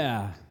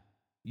 Anyway.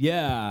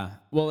 Yeah.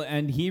 Well,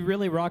 and he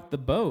really rocked the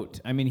boat.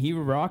 I mean, he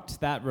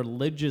rocked that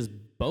religious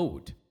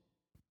boat.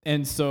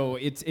 And so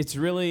it's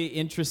really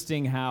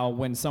interesting how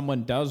when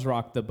someone does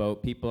rock the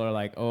boat, people are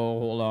like, oh,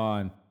 hold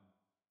on.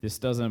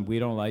 We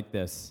don't like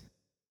this.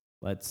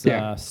 Let's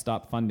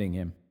stop funding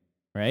him.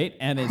 Right.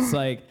 And it's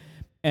like,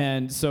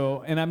 and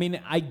I mean,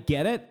 I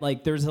get it.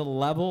 Like there's a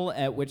level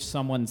at which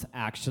someone's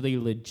actually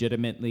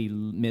legitimately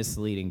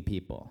misleading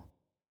people.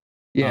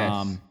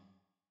 Yes.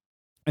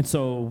 And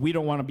so we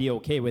don't want to be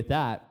okay with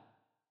that.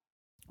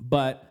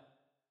 But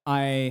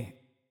I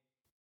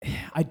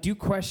do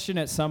question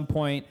at some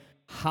point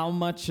how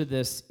much of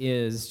this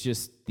is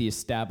just the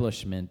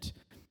establishment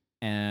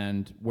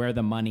and where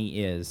the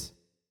money is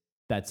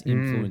that's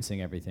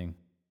influencing everything.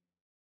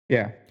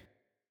 Yeah.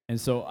 And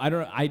so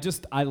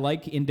I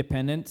like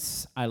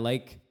independence. I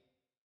like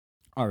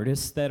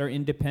artists that are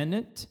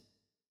independent.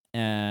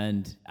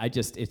 And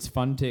it's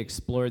fun to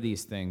explore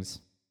these things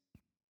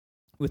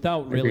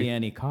without really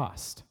any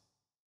cost.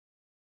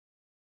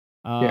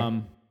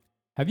 Are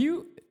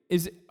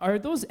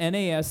those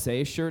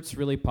NASA shirts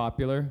really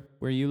popular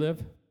where you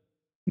live?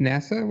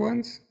 NASA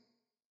ones?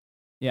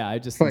 Yeah, I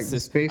just like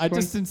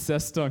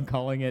insist on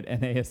calling it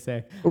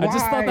NASA. Why? I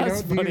just thought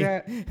that's Don't funny. do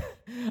that.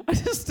 I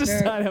just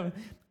decided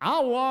I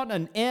want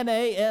an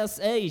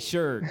NASA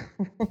shirt.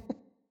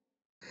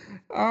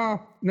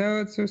 Oh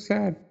no, it's so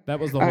sad. That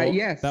was the whole.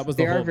 Yes, that was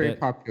they the are whole very bit.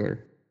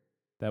 popular.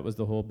 That was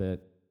the whole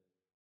bit.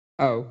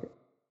 Oh,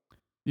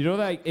 You know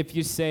that if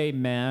you say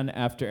 "man"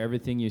 after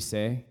everything you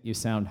say, you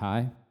sound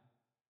high.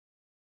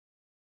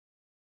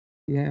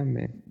 yeah,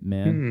 man.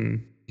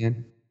 Man.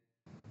 Man.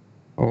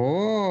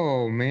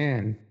 Oh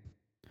man,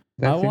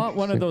 I that's want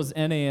one of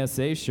interesting. those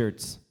NASA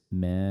shirts,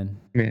 man.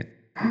 Man.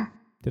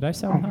 Did I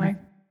sound high?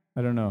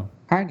 I don't know.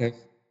 Kind of.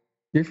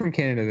 You're from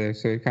Canada though,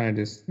 so it kind of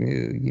just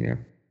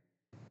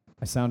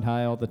I sound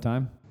high all the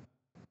time.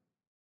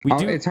 We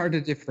do. It's hard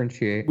to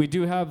differentiate. We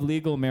do have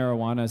legal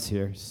marijuanas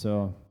here,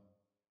 so.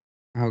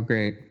 Oh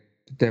great,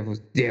 the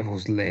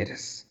devil's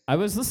lettuce. I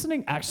was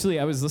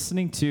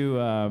listening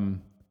to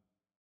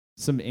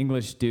some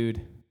English dude,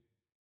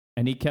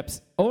 and he kept.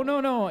 Oh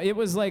no! It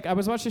was like I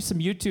was watching some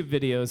YouTube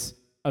videos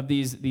of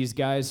these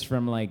guys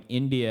from like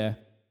India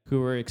who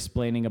were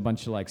explaining a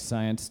bunch of like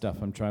science stuff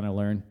I'm trying to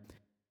learn,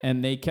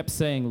 and they kept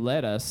saying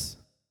lettuce,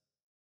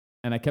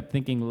 and I kept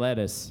thinking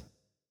lettuce.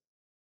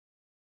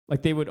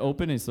 Like they would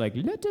open, it's like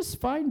let us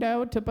find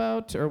out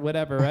about or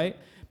whatever, right?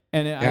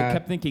 And I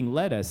kept thinking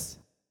lettuce.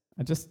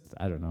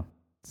 I don't know.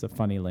 It's a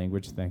funny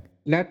language thing.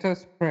 Let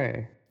us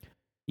pray.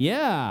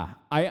 Yeah,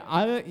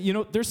 I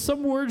there's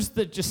some words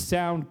that just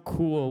sound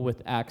cool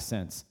with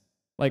accents.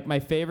 Like my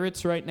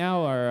favorites right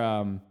now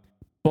are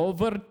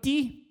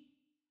poverty,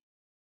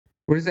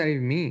 What does that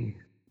even mean?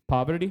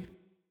 poverty,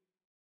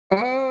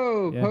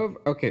 Oh, Yeah.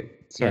 okay.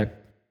 Sorry. yeah,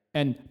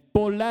 and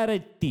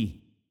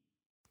polarity,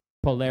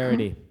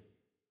 polarity.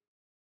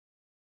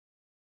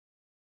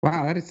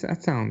 Wow, that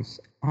sounds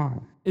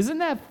odd. Isn't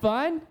that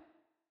fun?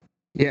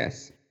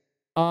 Yes.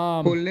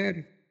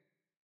 Polar.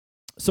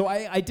 So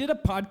I did a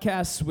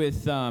podcast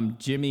with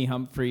Jimmy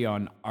Humphrey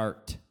on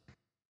art.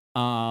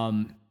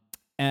 And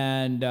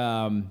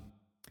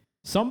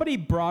somebody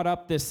brought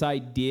up this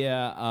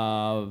idea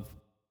of,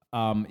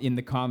 in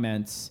the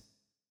comments,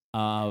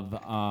 of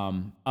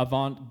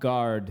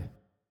avant-garde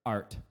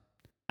art.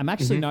 I'm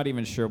actually not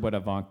even sure what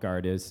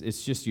avant-garde is.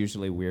 It's just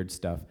usually weird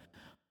stuff.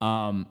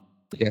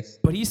 Yes.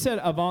 But he said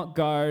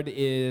avant-garde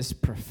is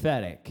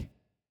prophetic.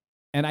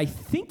 And I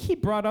think he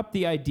brought up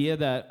the idea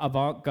that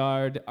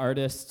avant-garde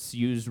artists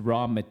use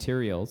raw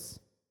materials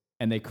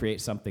and they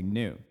create something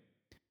new.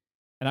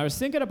 And I was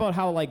thinking about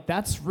how like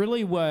that's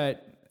really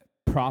what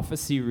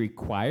prophecy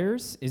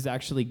requires, is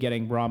actually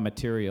getting raw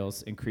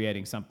materials and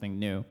creating something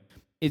new.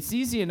 It's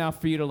easy enough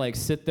for you to like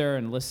sit there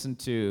and listen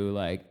to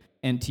like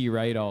N.T.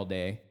 Wright all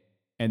day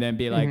and then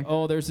be like,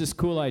 oh, there's this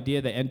cool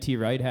idea that N.T.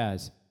 Wright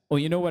has. Oh,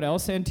 you know what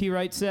else N.T.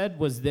 Wright said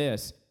was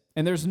this.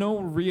 And there's no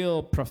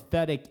real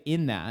prophetic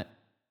in that.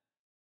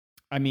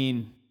 I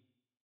mean,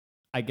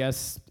 I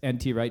guess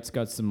N.T. Wright's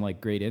got some like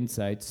great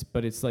insights,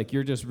 but it's like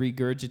you're just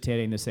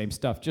regurgitating the same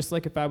stuff. Just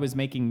like if I was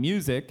making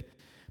music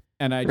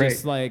and I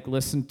just like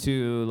listened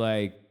to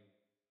like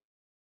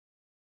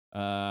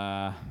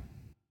Ariana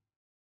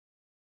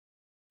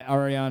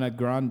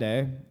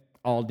Grande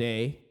all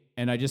day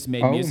and I just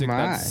made music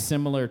that's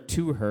similar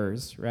to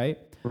hers, right?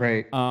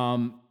 Right.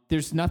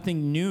 There's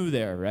nothing new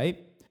there, right?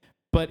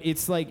 But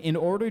it's like in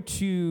order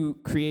to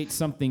create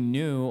something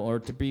new or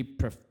to be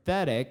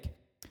prophetic,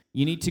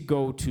 you need to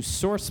go to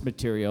source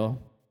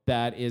material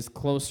that is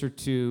closer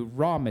to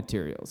raw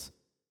materials.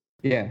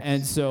 Yeah.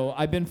 And so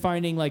I've been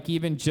finding like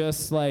even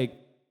just like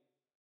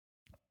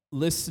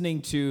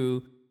listening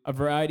to a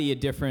variety of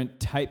different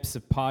types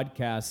of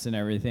podcasts and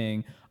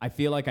everything, I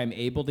feel like I'm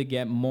able to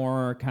get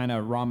more kind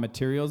of raw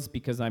materials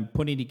because I'm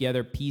putting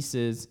together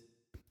pieces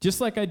just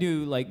like I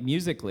do like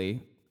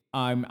musically.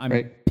 I'm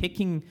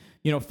picking,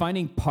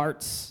 finding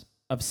parts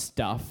of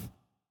stuff,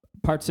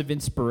 parts of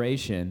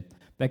inspiration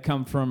that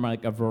come from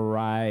like a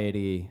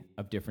variety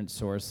of different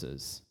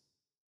sources.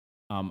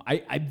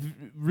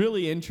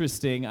 Really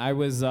interesting. I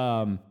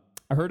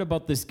heard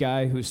about this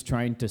guy who's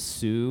trying to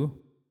sue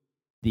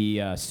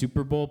the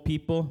Super Bowl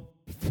people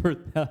for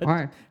that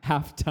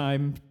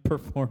halftime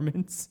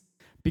performance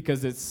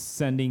because it's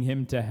sending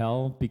him to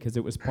hell because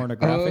it was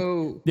pornographic.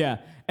 Oh. Yeah.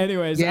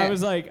 Anyways, Yes. I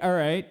was like, all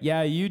right,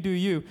 yeah, you do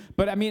you.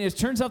 But I mean, it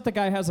turns out the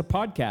guy has a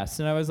podcast,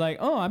 and I was like,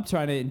 oh, I'm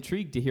trying to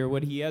intrigued to hear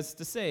what he has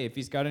to say, if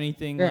he's got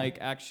anything like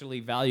actually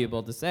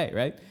valuable to say,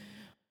 right?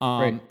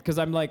 Because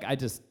I'm like, I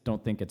just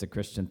don't think it's a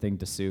Christian thing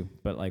to sue,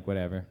 but like,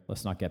 whatever.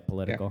 Let's not get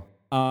political.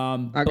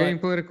 Not getting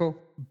political.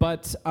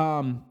 But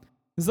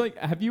it's like,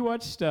 have you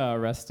watched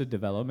Arrested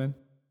Development?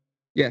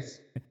 Yes.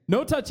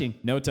 No touching.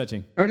 No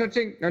touching. No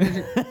touching. No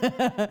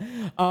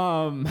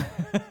touching.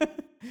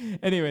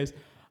 Anyways,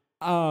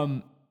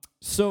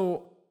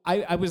 so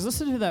I was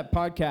listening to that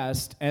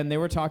podcast and they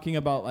were talking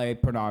about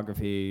like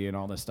pornography and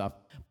all this stuff.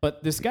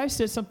 But this guy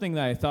said something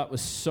that I thought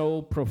was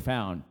so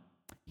profound.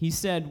 He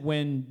said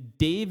when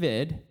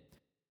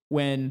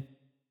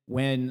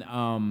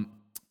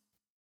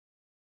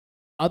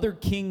other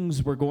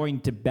kings were going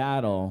to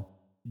battle,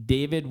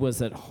 David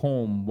was at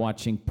home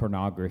watching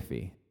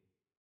pornography.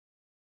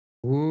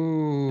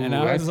 Ooh. And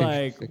I was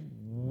like,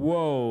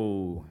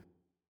 whoa.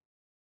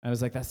 I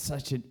was like, that's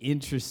such an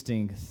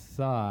interesting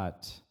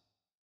thought.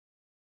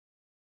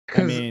 I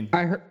Because mean,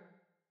 I heard,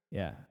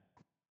 yeah.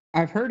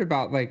 I've heard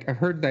about like I've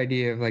heard the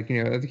idea of like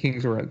other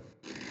kings were,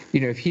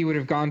 if he would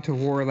have gone to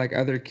war like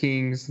other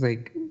kings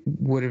like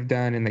would have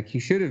done and like he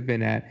should have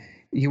been at,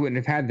 he wouldn't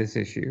have had this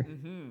issue.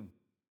 Mm-hmm.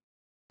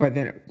 But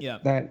then Yeah.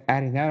 that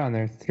adding that on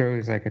there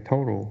throws like a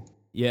total.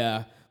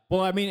 Yeah.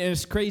 Well, I mean, and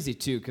it's crazy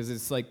too because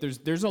it's like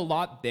there's a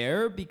lot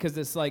there because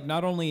it's like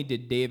not only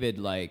did David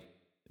like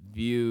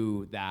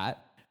view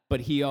that,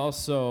 but he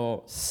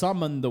also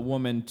summoned the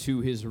woman to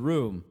his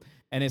room,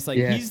 and it's like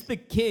he's Yes. the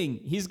king.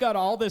 He's got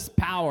all this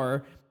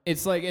power.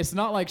 It's like it's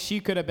not like she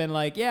could have been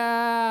like,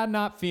 yeah, I'm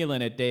not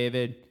feeling it,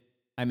 David.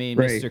 I mean,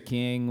 Right. Mr.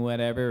 King,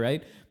 whatever,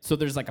 right? So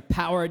there's like a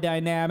power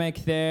dynamic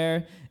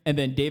there, and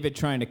then David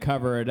trying to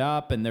cover it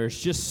up, and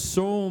there's just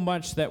so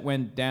much that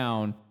went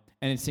down,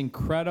 and it's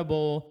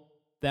incredible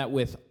that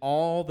with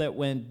all that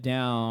went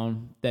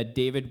down, that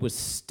David was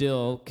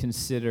still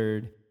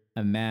considered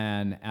a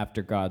man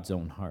after God's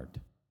own heart.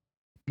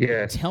 It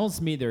Yes.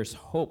 tells me there's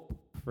hope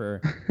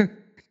for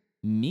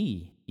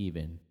me,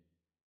 even.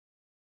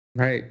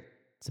 Right.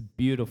 It's a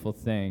beautiful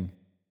thing.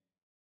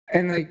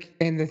 And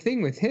the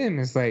thing with him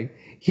is like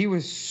he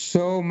was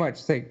so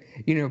much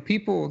like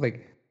people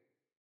like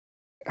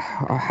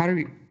how do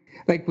we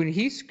like when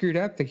he screwed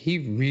up, like he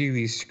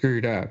really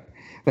screwed up.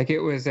 Like it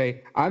was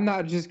I'm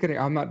not just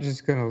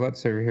gonna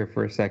let's over here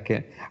for a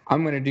second.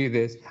 I'm gonna do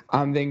this.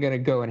 I'm then gonna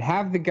go and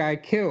have the guy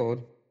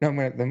killed. No, I'm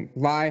gonna then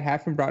lie,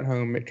 have him brought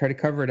home, try to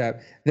cover it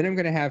up. Then I'm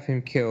gonna have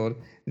him killed.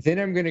 Then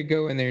I'm gonna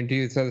go in there and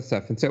do this other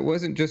stuff. And so it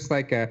wasn't just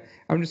like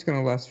I'm just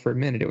gonna lust for a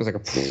minute. It was like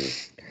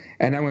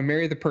and I'm gonna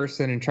marry the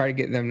person and try to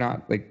get them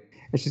not like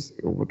it's just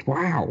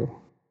wow.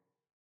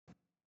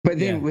 But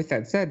then with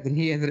that said, then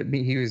he ended up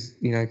being he was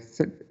like I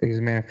said, he was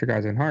a man after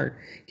God's own heart.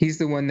 He's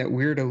the one that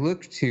we're to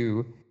look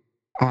to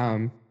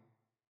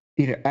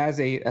as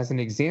an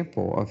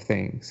example of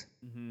things,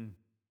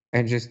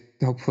 and just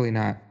hopefully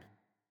not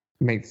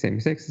make the same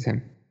mistakes as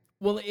him.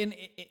 Well, and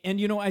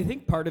I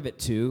think part of it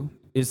too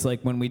is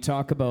like when we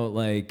talk about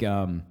like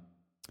I'm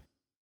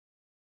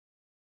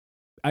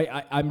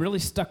really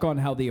stuck on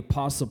how the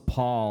Apostle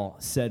Paul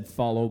said,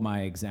 "Follow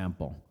my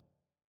example,"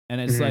 and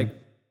it's like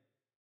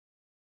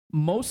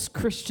most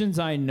Christians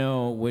I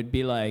know would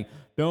be like,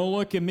 "Don't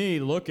look at me,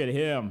 look at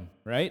him,"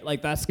 right?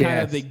 Like that's kind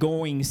of the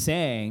going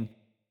saying.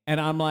 And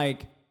I'm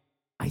like,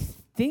 I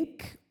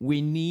think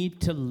we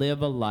need to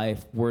live a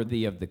life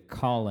worthy of the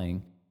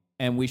calling,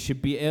 and we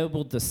should be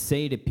able to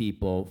say to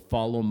people,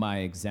 follow my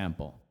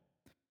example.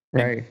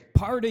 Right. And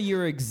part of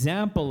your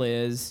example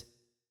is,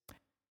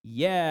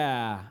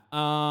 I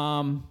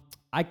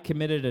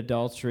committed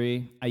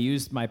adultery. I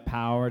used my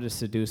power to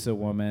seduce a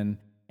woman,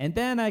 and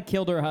then I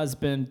killed her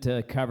husband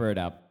to cover it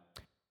up.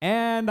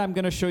 And I'm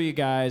going to show you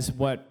guys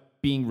what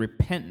being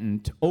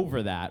repentant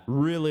over that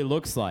really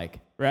looks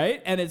like.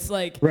 Right? And it's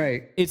like,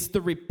 it's the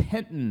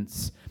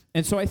repentance.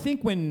 And so I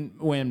think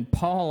when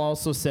Paul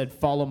also said,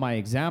 follow my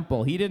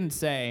example, he didn't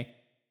say,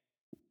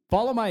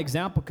 follow my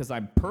example because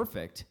I'm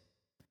perfect.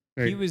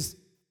 Right. He was,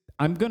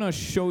 I'm going to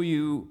show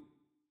you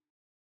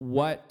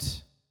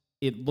what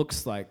it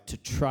looks like to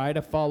try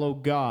to follow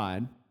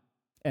God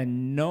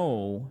and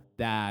know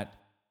that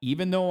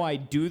even though I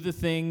do the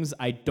things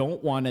I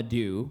don't want to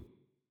do,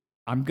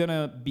 I'm going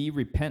to be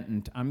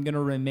repentant. I'm going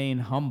to remain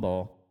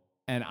humble.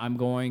 And I'm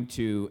going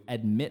to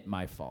admit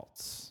my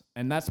faults.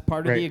 And that's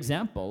part of the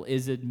example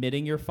is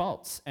admitting your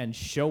faults and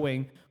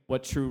showing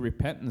what true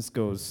repentance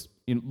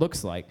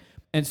looks like.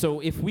 And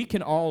so if we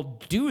can all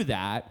do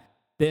that,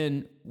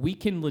 then we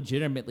can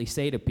legitimately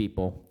say to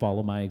people,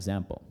 follow my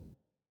example.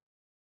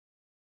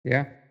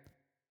 Yeah.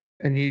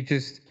 And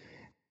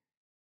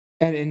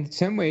and in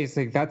some ways,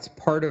 like that's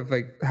part of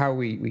like how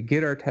we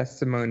get our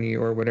testimony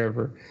or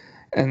whatever.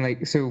 And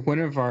like, so one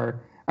of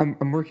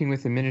I'm working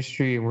with a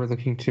ministry and we're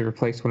looking to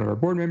replace one of our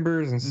board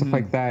members and stuff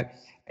like that.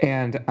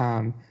 And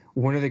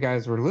one of the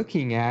guys we're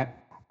looking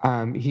at,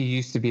 he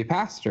used to be a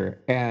pastor.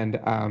 And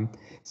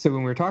so when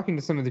we were talking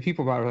to some of the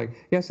people about it, we're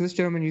like, yeah, so this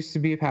gentleman used to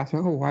be a pastor.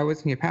 Oh, why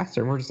wasn't he a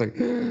pastor? And we're just like,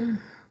 oh,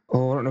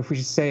 I don't know if we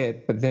should say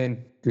it. But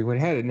then we went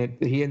ahead and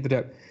he ended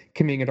up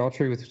committing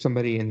adultery with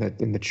somebody in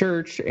the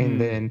church.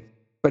 And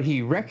but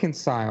he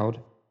reconciled.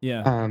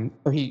 Yeah.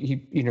 Or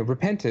he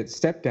repented,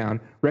 stepped down,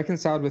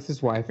 reconciled with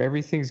his wife.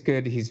 Everything's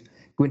good. He's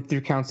went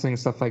through counseling and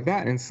stuff like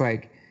that. And it's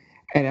like,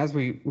 and as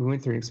we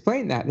went through and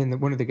explained that,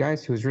 and one of the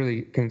guys who was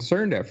really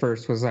concerned at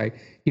first was like,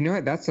 you know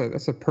what, that's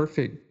a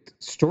perfect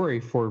story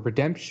for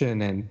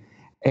redemption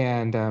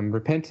and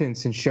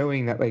repentance and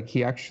showing that like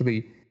he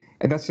actually,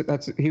 and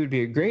he would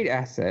be a great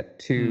asset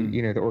to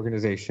the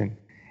organization.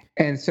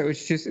 And so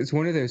it's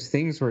one of those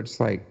things where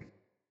it's like,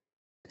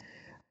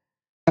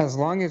 as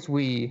long as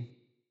we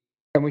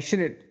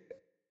shouldn't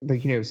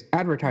like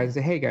advertise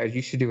that, hey guys,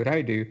 you should do what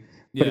I do.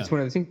 But it's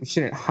one of the things we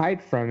shouldn't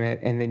hide from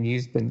it, and then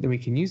we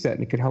can use that,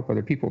 and it could help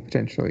other people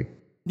potentially.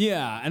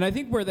 Yeah, and I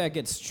think where that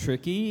gets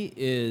tricky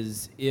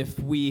is if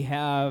we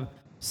have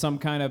some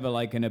kind of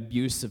an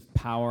abusive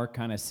power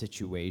kind of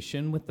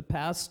situation with the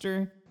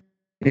pastor.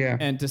 Yeah.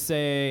 And to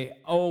say,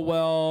 oh,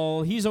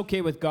 well, he's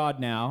okay with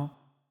God now,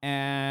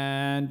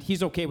 and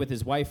he's okay with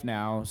his wife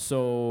now,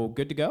 so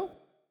good to go.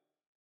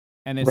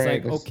 And it's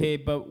Right. like, okay,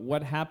 but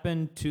what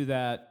happened to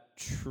that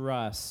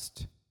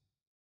trust,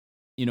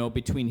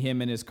 between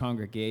him and his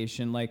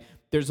congregation? Like,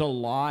 there's a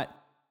lot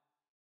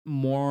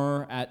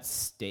more at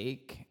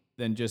stake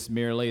than just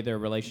merely their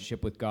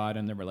relationship with God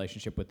and their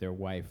relationship with their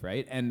wife,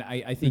 right? And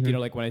I think,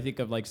 like when I think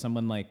of like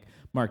someone like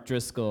Mark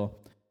Driscoll,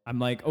 I'm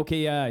like,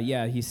 okay,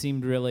 yeah, he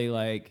seemed really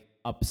like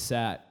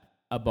upset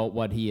about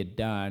what he had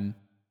done.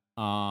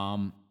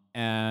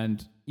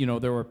 And,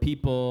 there were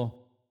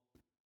people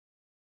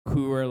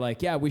who were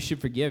like, yeah, we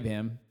should forgive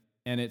him.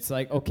 And it's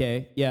like,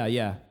 okay,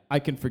 yeah, I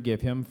can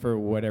forgive him for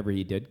whatever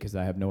he did because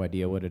I have no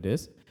idea what it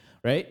is,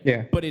 right?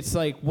 Yeah. But it's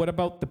like, what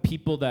about the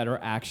people that are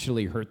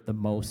actually hurt the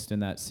most in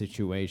that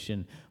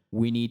situation?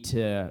 We need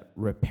to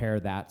repair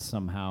that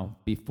somehow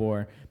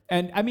before.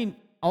 And I mean,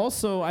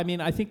 also,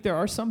 I think there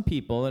are some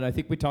people, and I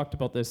think we talked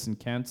about this in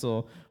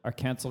our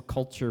cancel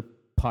culture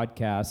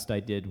podcast I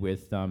did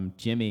with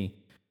Jimmy.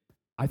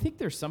 I think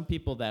there's some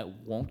people that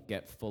won't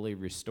get fully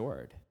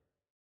restored.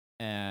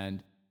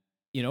 And,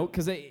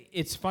 because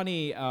it's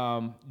funny,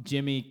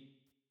 Jimmy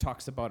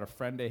talks about a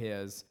friend of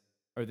his,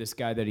 or this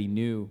guy that he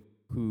knew,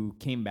 who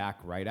came back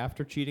right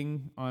after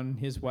cheating on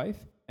his wife.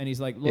 And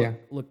he's like,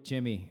 look,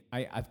 Jimmy,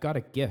 I've got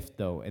a gift,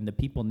 though, and the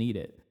people need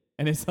it.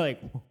 And it's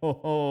like,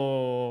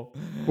 whoa,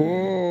 a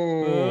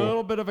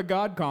little bit of a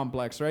God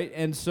complex, right?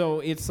 And so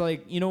it's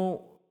like,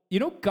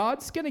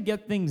 God's going to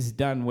get things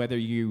done whether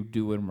you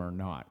do them or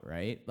not,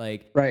 right?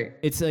 Like, right.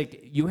 It's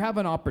like you have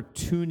an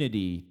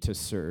opportunity to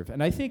serve.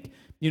 And I think,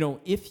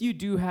 if you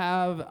do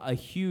have a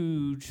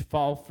huge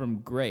fall from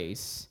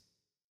grace,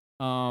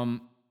 find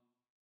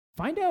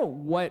out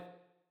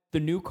what the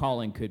new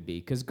calling could be,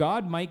 because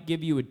God might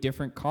give you a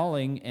different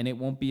calling and it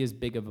won't be as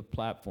big of a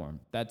platform.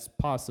 That's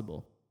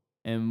possible.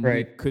 And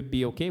we could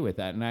be okay with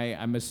that. And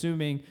I'm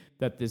assuming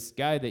that this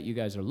guy that you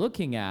guys are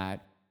looking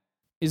at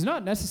is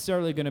not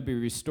necessarily going to be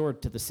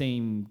restored to the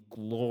same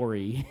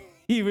glory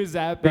he was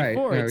at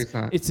before. Right. No, he's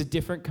not. It's a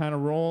different kind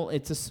of role.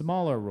 It's a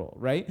smaller role,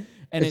 right?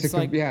 And it's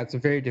a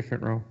very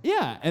different role.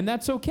 Yeah, and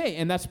that's okay,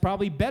 and that's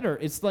probably better.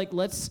 It's like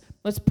let's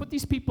put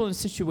these people in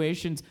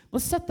situations.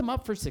 Let's set them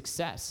up for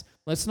success.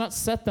 Let's not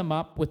set them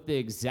up with the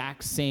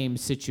exact same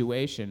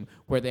situation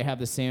where they have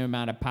the same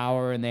amount of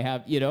power and they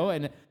have,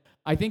 and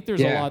I think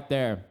there's a lot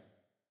there.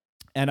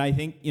 And I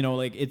think,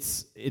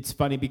 it's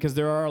funny because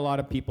there are a lot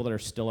of people that are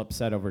still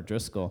upset over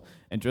Driscoll.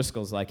 And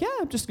Driscoll's like, yeah,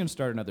 I'm just going to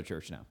start another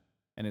church now.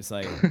 And it's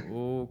like,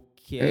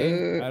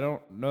 okay, I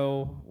don't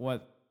know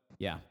what.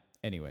 Yeah,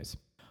 anyways.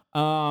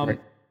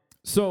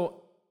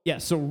 So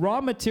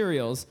raw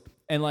materials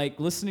and like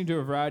listening to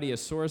a variety of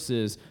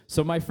sources.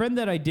 So my friend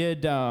that I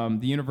did the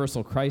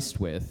Universal Christ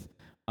with,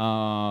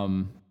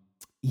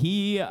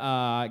 he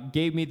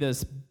gave me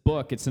this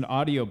book. It's an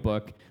audio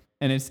book.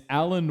 And it's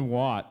Alan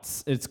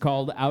Watts. It's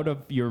called Out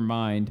of Your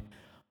Mind.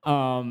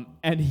 And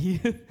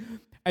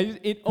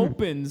it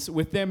opens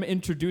with them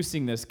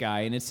introducing this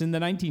guy. And it's in the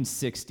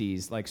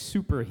 1960s, like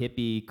super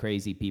hippie,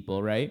 crazy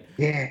people, right?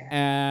 Yeah.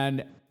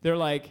 And they're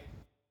like,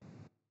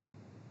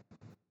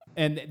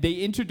 and they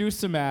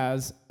introduce him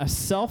as a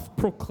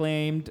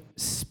self-proclaimed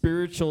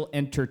spiritual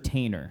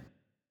entertainer.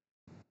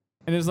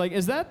 And it's like,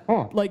 is that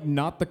like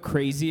not the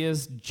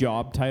craziest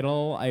job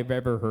title I've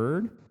ever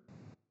heard?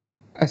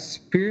 A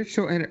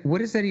spiritual,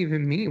 what does that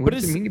even mean? What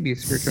does it mean to be a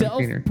spiritual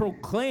entertainer?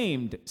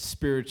 Self-proclaimed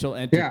spiritual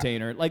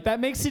entertainer. Yeah. Like that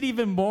makes it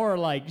even more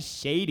like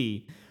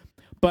shady.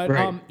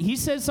 But he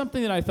said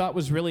something that I thought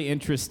was really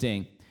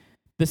interesting.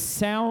 The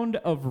sound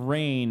of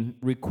rain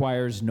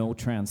requires no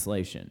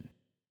translation.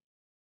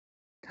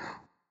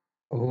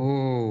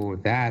 Oh,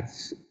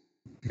 that's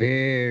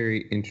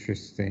very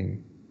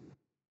interesting.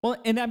 Well,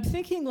 and I'm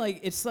thinking like,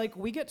 it's like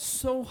we get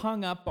so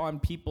hung up on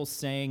people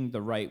saying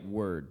the right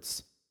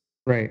words.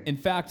 Right. In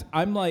fact,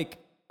 I'm like,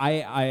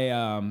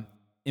 I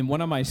in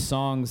one of my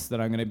songs that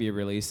I'm going to be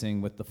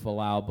releasing with the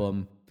full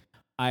album,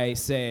 I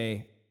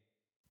say,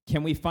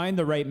 can we find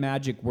the right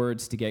magic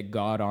words to get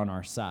God on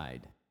our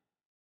side?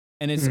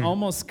 And it's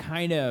almost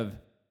kind of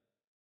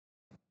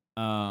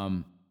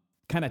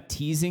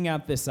teasing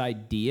out this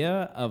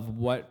idea of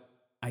what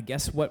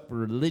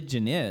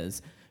religion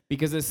is,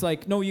 because it's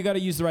like, no, you got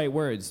to use the right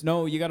words.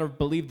 No, you got to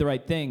believe the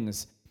right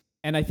things.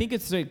 And I think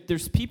it's like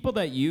there's people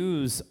that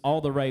use all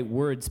the right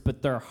words,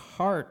 but their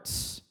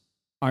hearts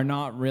are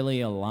not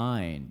really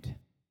aligned.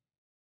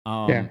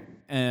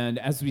 And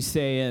as we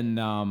say in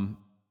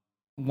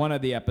one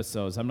of the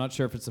episodes, I'm not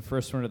sure if it's the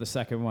first one or the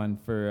second one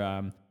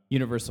for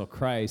Universal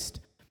Christ,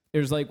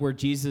 there's like where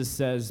Jesus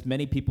says,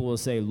 many people will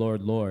say,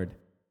 Lord, Lord.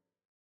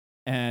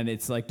 And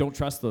it's like, don't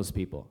trust those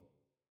people.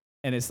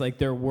 And it's like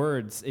their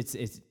words,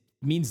 it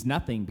means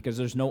nothing because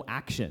there's no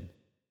action.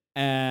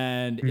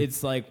 And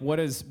it's like, what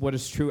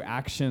does true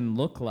action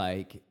look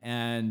like?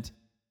 And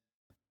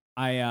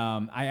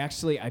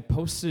I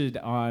posted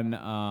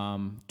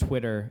on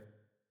Twitter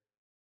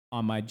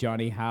on my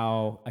Johnny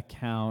Howe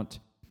account.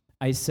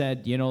 I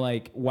said,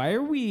 like, why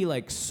are we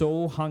like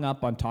so hung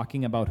up on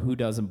talking about who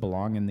doesn't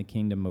belong in the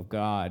kingdom of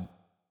God?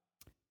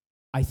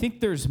 I think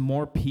there's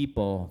more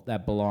people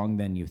that belong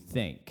than you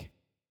think.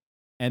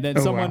 And then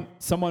Wow.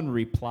 someone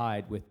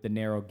replied with the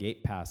narrow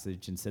gate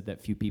passage and said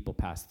that few people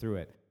pass through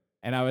it.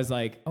 And I was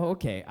like, oh,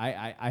 okay,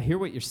 I hear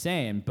what you're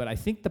saying, but I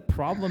think the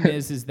problem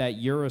is that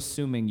you're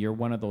assuming you're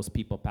one of those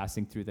people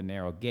passing through the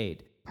narrow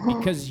gate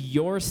because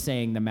you're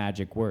saying the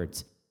magic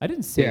words. I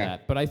didn't say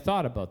that, but I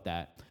thought about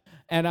that.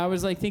 And I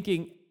was like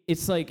thinking,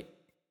 it's like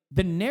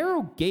the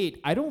narrow gate,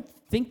 I don't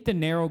think the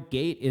narrow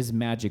gate is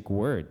magic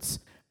words.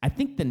 I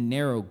think the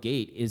narrow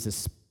gate is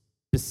a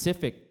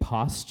specific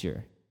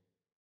posture.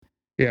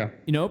 Yeah.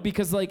 You know,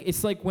 because like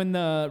it's like when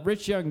the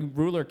rich young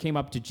ruler came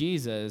up to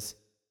Jesus,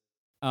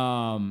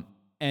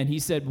 and he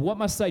said, "What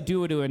must I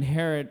do to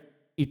inherit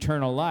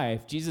eternal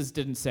life?" Jesus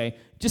didn't say,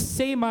 "Just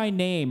say my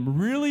name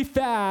really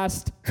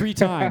fast 3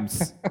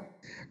 times."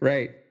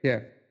 Right.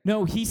 Yeah.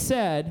 No, he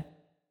said,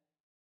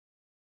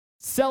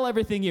 "Sell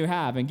everything you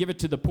have and give it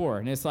to the poor."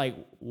 And it's like,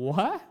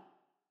 what?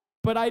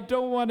 But I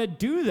don't want to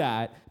do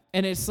that.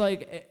 And it's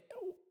like,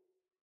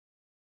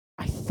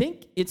 I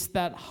think it's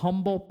that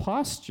humble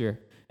posture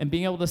and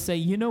being able to say,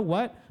 you know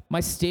what?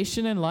 My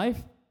station in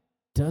life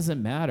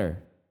doesn't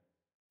matter.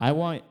 I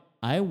want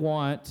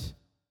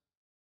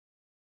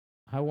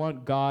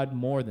God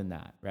more than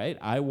that, right?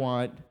 I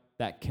want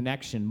that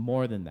connection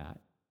more than that.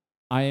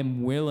 I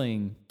am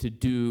willing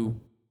to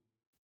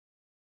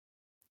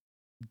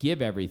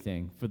give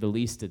everything for the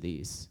least of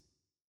these.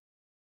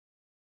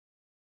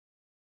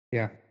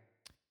 Yeah.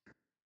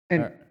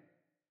 And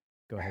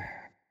go ahead.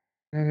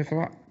 no, there's a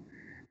lot.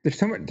 There's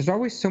so much. There's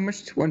always so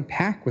much to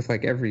unpack with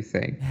like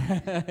everything.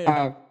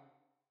 Yeah.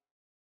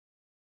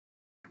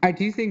 I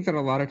do think that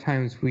a lot of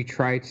times we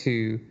try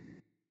to,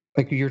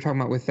 like you're talking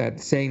about with that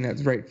saying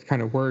that's right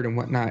kind of word and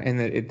whatnot, and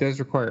that it does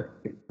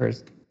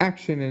requires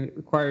action and it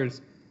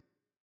requires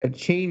a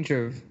change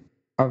of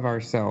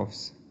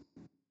ourselves.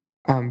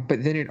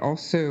 But then it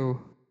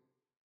also.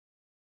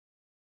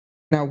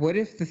 Now, what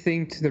if the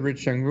thing to the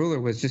rich young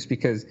ruler was just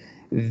because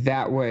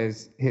that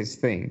was his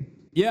thing?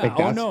 Yeah. Like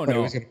that's no. what it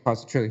was going to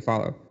cause to truly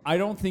follow. I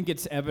don't think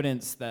it's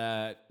evidence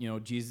that,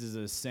 Jesus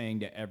is saying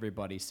to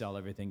everybody, sell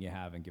everything you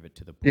have and give it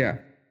to the poor. Yeah.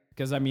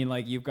 Because, I mean,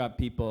 like, you've got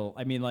people,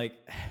 I mean, like,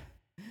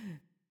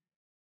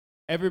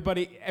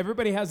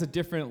 everybody has a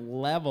different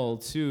level,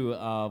 too,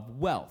 of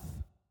wealth,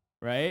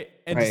 right?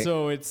 And Right.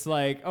 so it's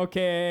like,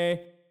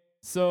 okay,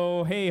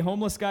 so, hey,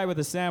 homeless guy with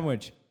a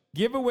sandwich,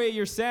 give away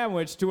your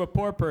sandwich to a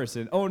poor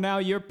person. Oh, now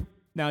you're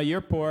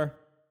poor.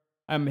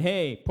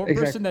 Hey, poor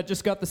person that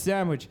just got the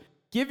sandwich.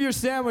 Give your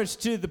sandwich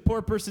to the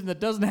poor person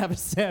that doesn't have a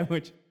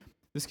sandwich.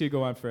 This could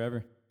go on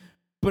forever.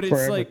 But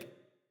it's like,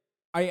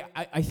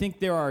 I think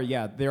there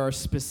are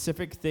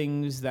specific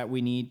things that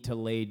we need to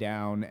lay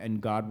down, and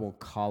God will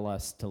call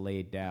us to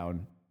lay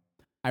down.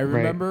 I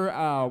remember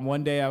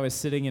one day I was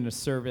sitting in a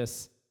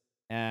service,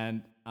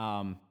 and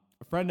a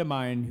friend of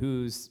mine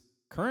who's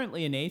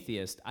currently an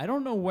atheist, I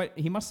don't know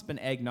he must have been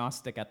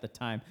agnostic at the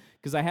time,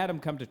 because I had him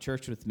come to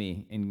church with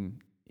me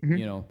in,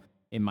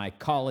 in my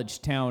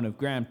college town of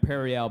Grand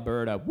Prairie,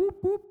 Alberta. Whoop,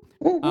 whoop.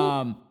 Whoop,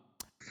 whoop.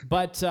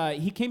 But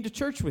he came to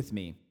church with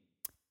me,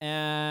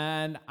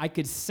 and I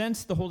could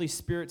sense the Holy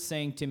Spirit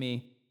saying to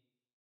me,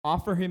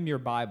 offer him your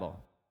Bible.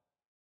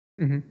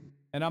 Mm-hmm.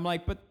 And I'm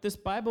like, but this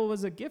Bible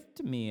was a gift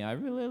to me. I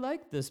really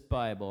like this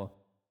Bible.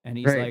 And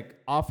he's like,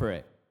 offer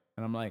it.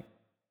 And I'm like,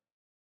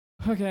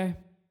 okay.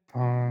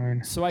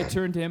 Fine. So I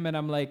turned to him and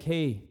I'm like,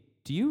 hey,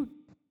 do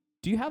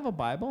you have a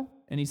Bible?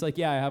 And he's like,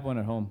 yeah, I have one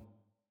at home.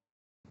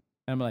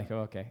 And I'm like,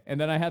 oh, okay.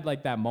 And then I had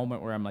like that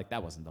moment where I'm like,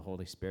 that wasn't the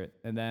Holy Spirit.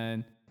 And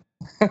then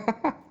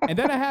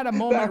I had a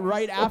moment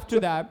right after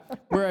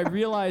that where I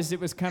realized it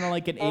was kind of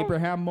like an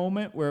Abraham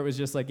moment where it was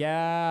just like,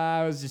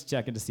 yeah, I was just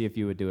checking to see if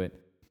you would do it.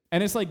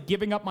 And it's like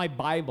giving up my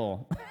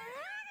Bible,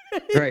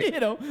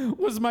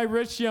 was my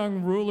rich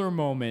young ruler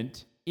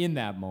moment in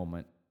that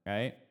moment,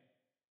 right?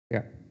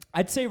 Yeah.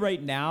 I'd say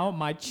right now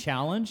my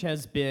challenge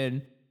has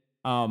been,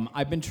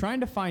 I've been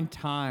trying to find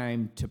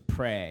time to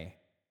pray.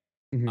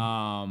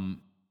 Mm-hmm.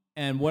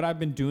 And what I've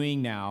been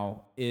doing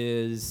now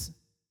is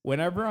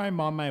whenever I'm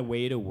on my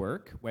way to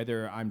work,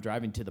 whether I'm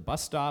driving to the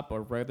bus stop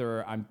or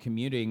whether I'm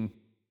commuting,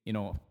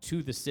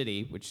 to the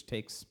city, which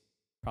takes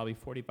probably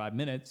 45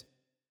 minutes,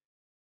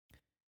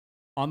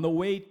 on the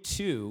way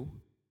to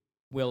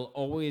will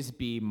always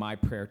be my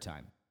prayer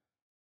time.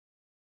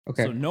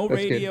 Okay. So no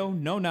That's radio,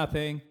 good. no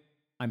nothing.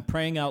 I'm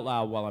praying out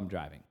loud while I'm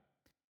driving.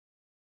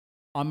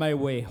 On my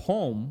way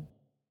home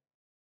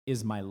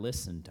is my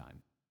listen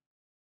time.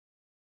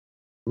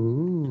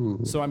 Ooh.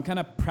 So I'm kind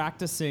of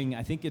practicing,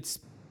 I think it's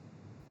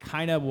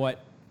kind of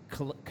what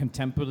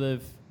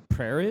contemplative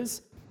prayer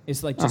is.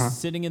 It's like just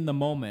sitting in the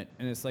moment.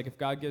 And it's like, if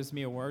God gives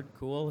me a word,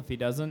 cool. If he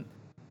doesn't,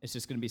 it's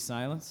just going to be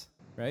silence,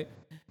 right?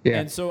 Yeah.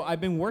 And so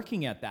I've been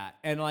working at that.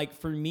 And like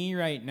for me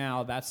right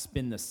now, that's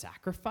been the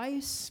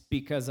sacrifice,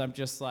 because I'm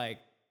just like,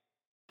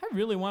 I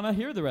really want to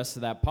hear the rest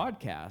of that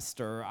podcast,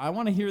 or I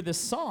want to hear this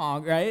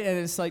song, right? And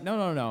it's like,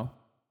 no.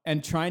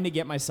 And trying to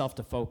get myself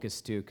to focus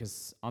too,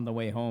 because on the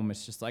way home,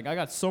 it's just like, I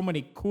got so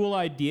many cool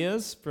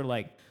ideas for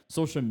like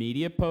social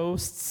media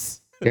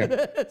posts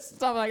Yeah.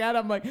 Stuff like that.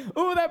 I'm like,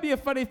 oh, that'd be a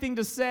funny thing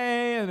to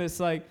say. And it's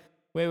like,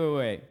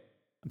 wait.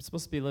 I'm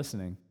supposed to be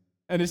listening.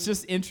 And it's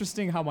just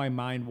interesting how my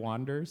mind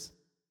wanders,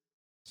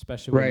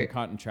 especially when you're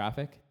caught in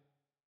traffic.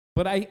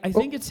 But I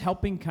think it's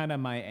helping kind of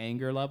my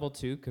anger level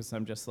too, because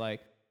I'm just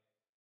like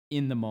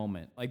in the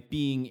moment, like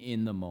being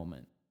in the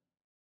moment.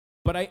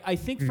 But I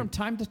think from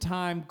time to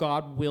time,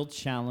 God will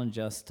challenge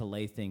us to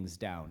lay things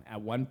down.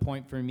 At one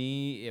point for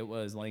me, it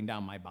was laying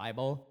down my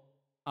Bible.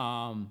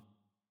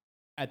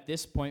 At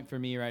this point for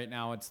me right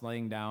now, it's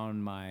laying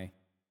down my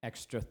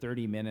extra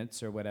 30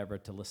 minutes or whatever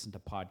to listen to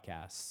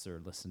podcasts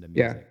or listen to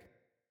music.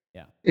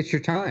 Yeah. It's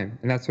your time.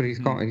 And that's what he's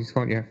calling. He's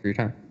calling you out for your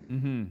time.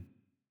 Mm-hmm.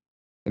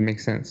 That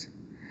makes sense.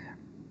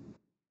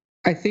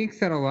 I think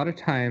that a lot of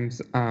times,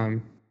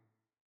 oh,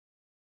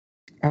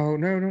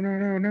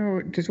 no.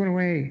 It just went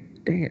away.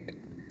 Dang it.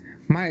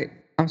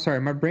 I'm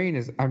sorry. My brain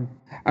is, I'm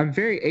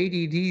very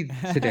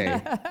ADD today.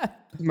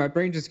 My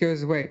brain just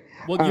goes away.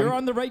 Well, you're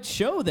on the right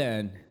show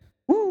then.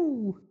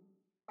 Woo!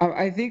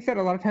 I think that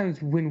a lot of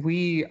times when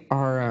we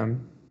are,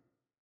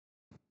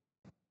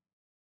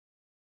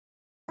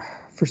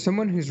 for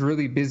someone who's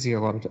really busy a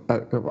lot,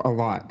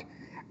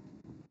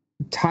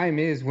 time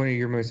is one of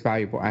your most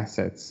valuable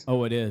assets.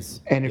 Oh, it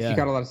is. And if you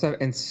got a lot of stuff,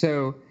 and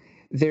so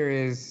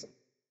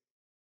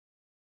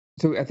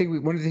so I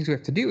think one of the things we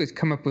have to do is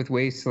come up with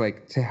ways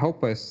to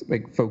help us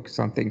focus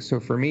on things. So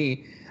for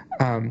me,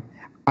 I'll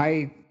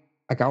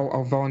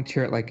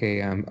volunteer at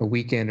a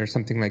weekend or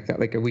something like that,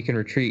 like a weekend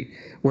retreat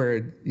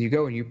where you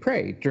go and you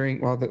pray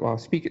while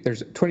speaking.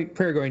 There's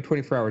prayer going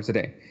 24 hours a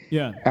day.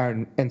 Yeah.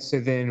 And so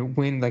then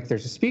when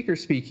there's a speaker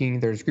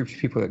speaking, there's groups of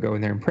people that go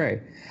in there and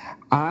pray.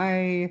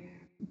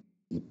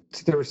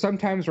 There were some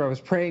times where I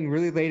was praying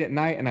really late at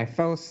night and I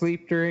fell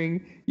asleep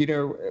during,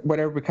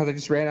 whatever, because I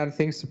just ran out of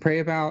things to pray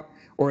about.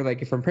 Or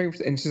if I'm praying,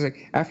 and it's just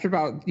after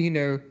about,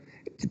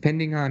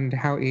 depending on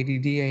how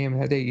ADD I am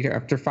that day,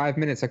 after 5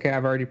 minutes, okay,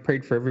 I've already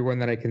prayed for everyone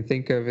that I can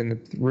think of in the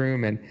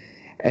room, and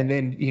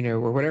then,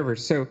 or whatever.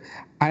 So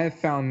I have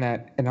found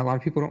that, and a lot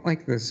of people don't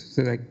like this,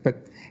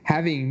 but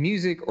having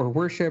music or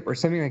worship or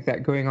something like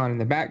that going on in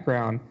the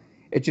background,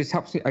 it just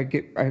helps me. I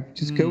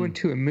just go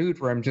into a mood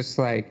where I'm just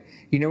like,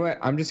 you know what,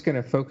 I'm just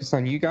going to focus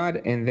on you,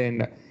 God, and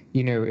then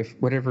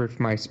if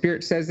my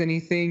spirit says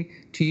anything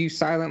to you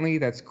silently,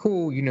 that's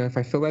cool. If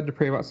I feel led to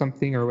pray about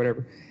something or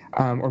whatever,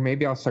 or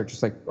maybe I'll start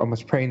just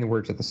almost praying the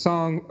words of the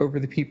song over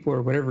the people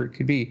or whatever it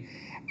could be.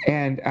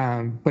 And,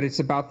 but it's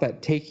about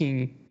that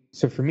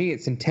so for me,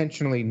 it's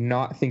intentionally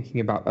not thinking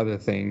about other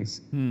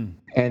things and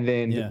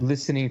then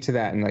listening to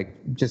that and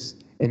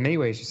just in many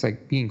ways, just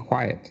being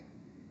quiet.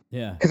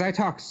 Yeah. Cause I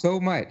talk so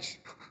much.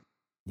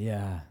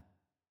 Yeah.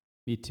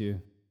 Me too.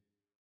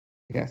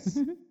 Yes.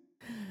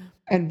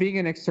 And being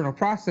an external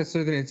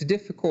processor, then it's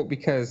difficult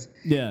because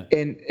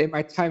in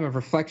my time of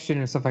reflection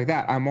and stuff like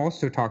that, I'm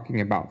also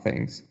talking about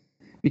things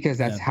because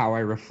that's how I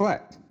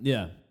reflect.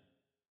 Yeah.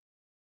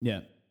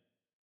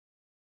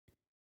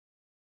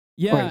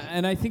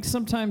 And I think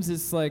sometimes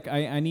it's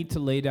I need to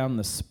lay down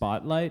the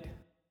spotlight.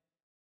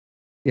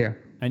 Yeah.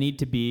 I need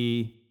to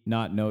be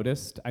not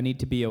noticed. I need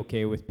to be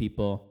okay with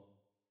people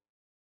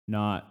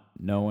not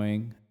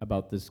knowing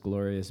about this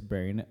glorious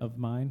brain of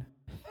mine.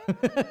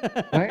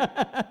 Right?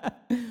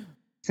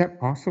 Is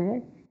that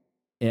possible?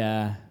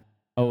 Yeah.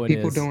 Oh,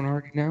 People don't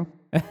already know?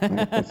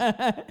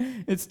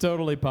 It's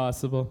totally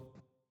possible.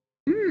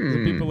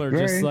 The people are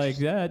just like,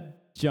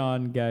 that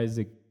John guy's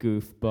a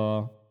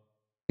goofball.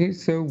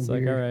 He's so it's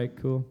weird. All right,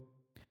 cool.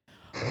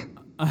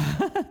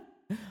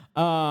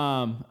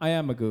 I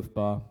am a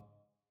goofball.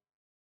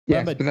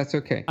 Yes, but that's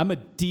okay. I'm a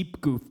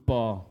deep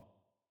goofball.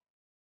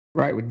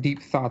 Right, with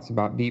deep thoughts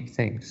about deep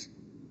things.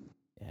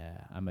 Yeah,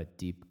 I'm a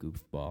deep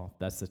goofball.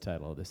 That's the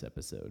title of this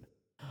episode.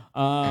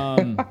 All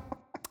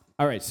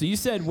right, so you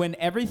said when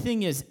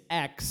everything is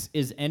X,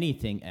 is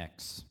anything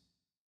X?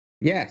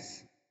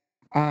 Yes.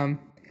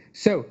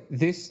 So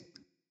this,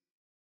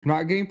 I'm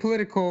not getting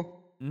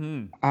political,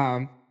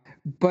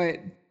 but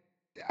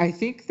I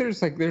think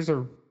there's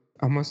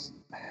almost...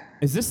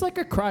 Is this like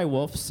a cry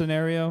wolf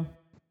scenario?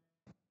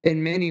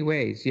 In many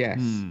ways,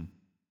 yes.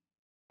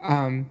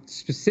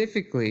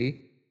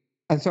 Specifically,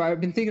 and so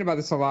I've been thinking about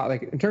this a lot,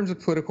 in terms of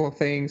political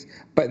things,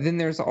 but then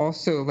there's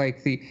also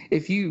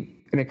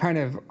and it kind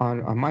of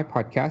on my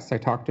podcast, I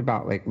talked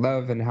about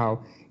love and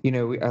how, I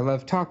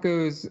love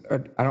tacos.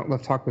 I don't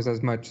love tacos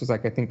as much as I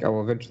think I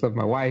will eventually love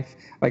my wife,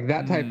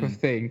 that type of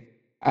thing.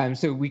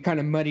 So we kind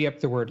of muddy up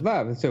the word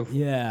love. And so,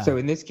 so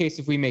in this case,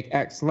 if we make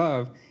X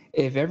love,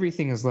 if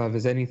everything is love,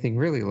 is anything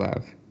really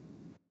love?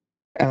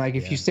 And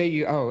if you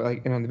say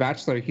on The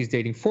Bachelor, he's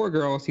dating 4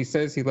 girls, he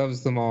says he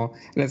loves them all,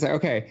 and it's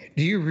okay,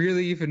 do you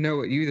really even know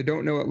what you either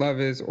don't know what love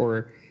is,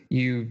 or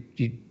you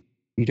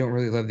don't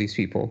really love these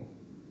people?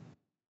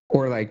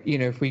 Or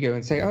if we go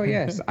and say, oh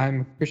yes,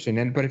 I'm a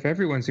Christian, but if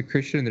everyone's a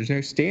Christian, there's no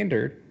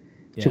standard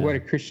to what a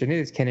Christian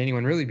is. Can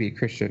anyone really be a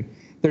Christian?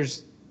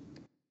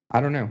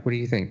 I don't know. What do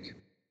you think?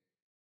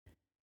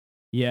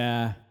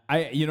 Yeah,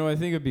 I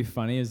think it'd be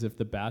funny is if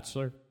The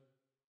Bachelor,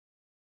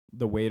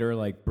 the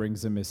waiter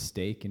brings him his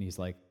steak and he's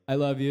like, I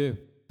love you.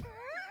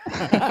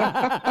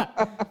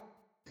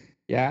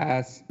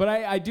 Yes. But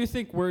I do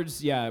think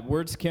words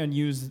can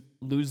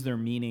lose their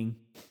meaning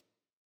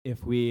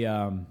if we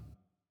do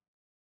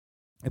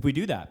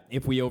that,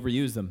 if we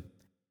overuse them.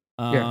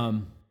 Yeah.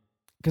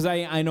 Because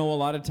I know a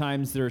lot of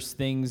times there's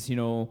things,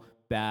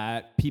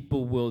 that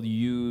people will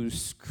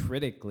use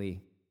critically,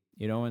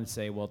 and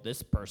say, well,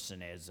 this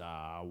person is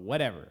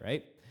whatever,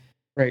 right?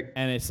 Right.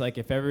 And it's like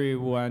if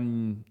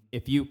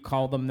you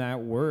call them that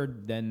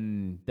word,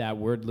 then that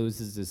word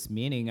loses its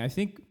meaning. I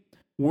think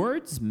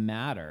words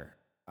matter.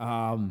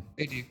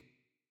 They do.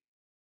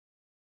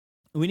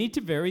 We need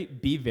to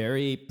be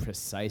very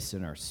precise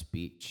in our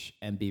speech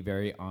and be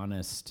very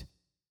honest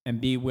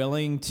and be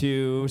willing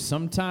to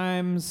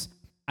sometimes.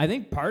 I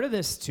think part of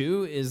this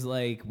too is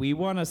like we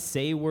want to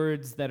say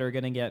words that are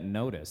going to get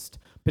noticed,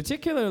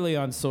 particularly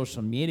on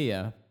social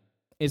media.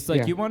 It's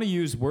like you want to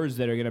use words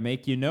that are going to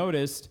make you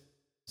noticed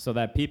so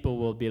that people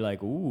will be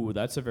like, ooh,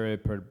 that's a very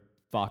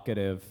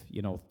provocative,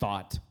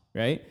 thought,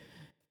 right?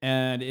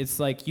 And it's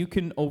like you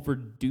can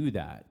overdo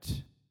that.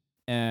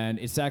 And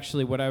it's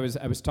actually what I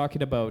was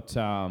talking about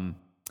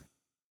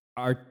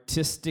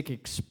artistic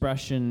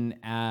expression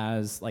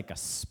as like a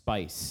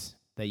spice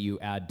that you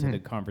add to the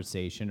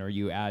conversation or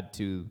you add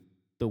to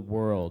the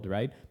world,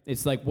 right?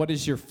 It's like, what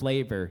is your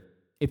flavor?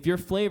 If your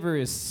flavor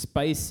is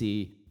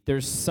spicy,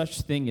 there's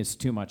such thing as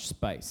too much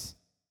spice.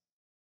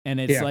 And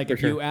it's like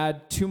if you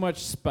add too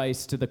much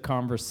spice to the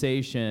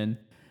conversation,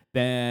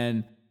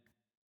 then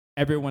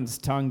everyone's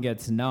tongue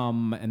gets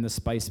numb and the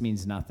spice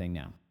means nothing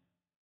now.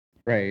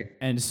 Right.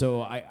 And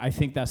so I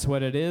think that's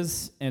what it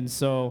is. And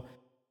so,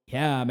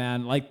 yeah,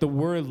 man, like the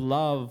word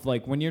love,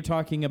 like when you're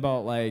talking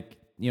about like,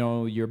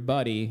 your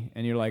buddy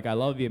and you're like, I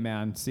love you,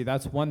 man. See,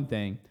 that's one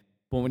thing.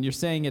 But when you're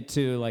saying it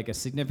to like a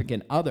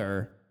significant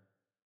other,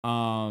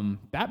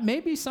 that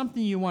may be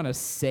something you want to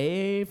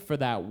save for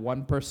that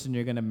one person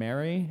you're going to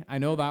marry. I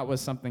know that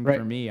was something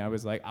for me. I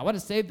was like, I want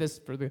to save this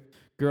for the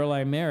girl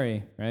I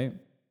marry, right?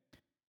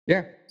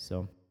 Yeah.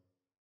 So.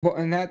 Well,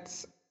 and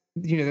that's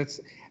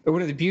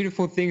one of the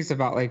beautiful things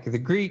about like the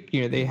Greek,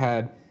 they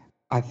had,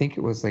 I think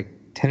it was like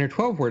 10 or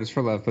 12 words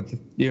for love, but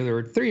there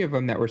were 3 of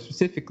them that were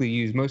specifically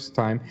used most of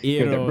the time.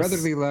 The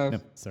brotherly love.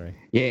 No, sorry.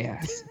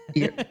 Yes.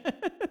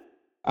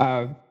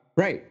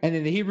 Right. And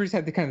then the Hebrews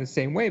had the kind of the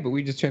same way, but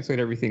we just translate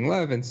everything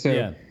love. And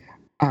so,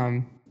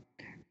 and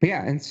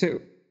so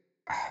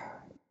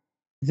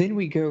then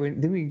we go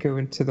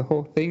into the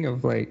whole thing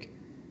of like,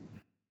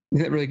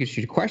 that really gets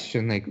you to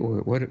question, like,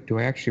 what do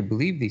I actually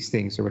believe these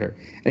things or whatever?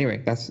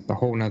 Anyway, that's the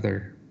whole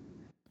nother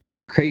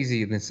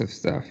craziness of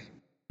stuff.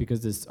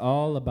 Because it's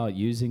all about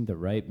using the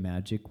right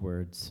magic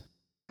words.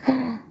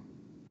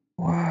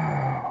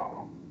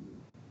 Wow.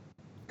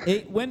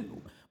 Hey,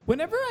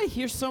 whenever I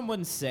hear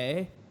someone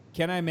say,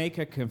 "Can I make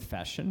a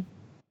confession?"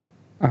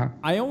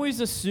 I always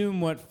assume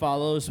what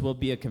follows will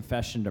be a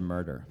confession to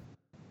murder.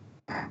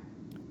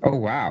 Oh,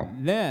 wow.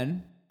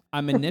 Then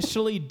I'm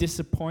initially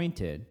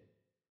disappointed.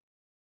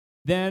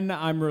 Then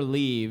I'm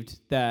relieved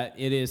that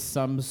it is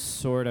some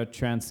sort of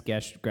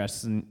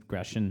transgression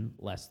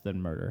less than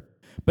murder.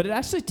 But it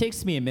actually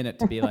takes me a minute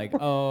to be like,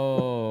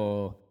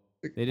 oh,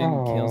 they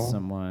didn't kill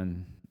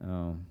someone.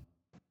 Oh.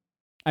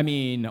 I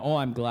mean,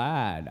 I'm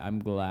glad. I'm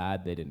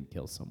glad they didn't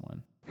kill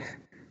someone.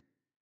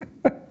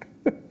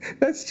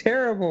 That's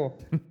terrible.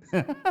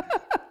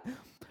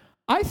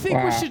 I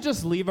think we should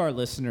just leave our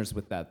listeners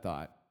with that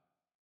thought.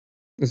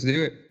 Let's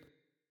do it.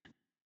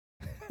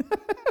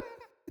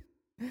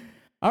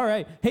 All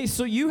right. Hey,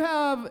 so you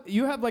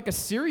have like a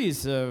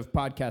series of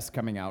podcasts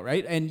coming out,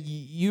 right? And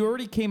you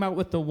already came out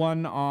with the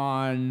one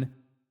on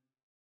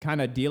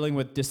kind of dealing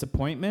with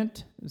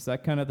disappointment. Is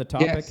that kind of the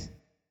topic? Yes.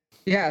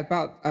 Yeah,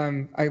 about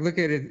I look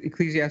at it,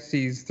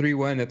 Ecclesiastes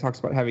 3:1 that talks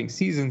about having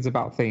seasons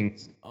about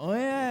things. Oh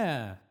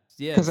yeah.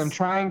 Yes. Because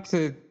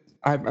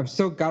I'm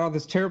still got all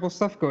this terrible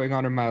stuff going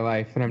on in my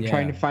life, and I'm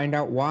trying to find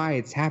out why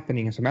it's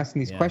happening. And so I'm asking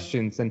these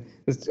questions, and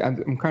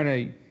I'm kind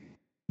of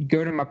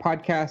go to my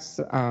podcast,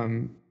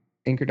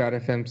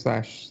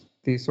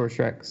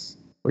 anchor.fm/ThesaurusRex,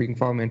 or you can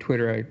follow me on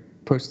Twitter. I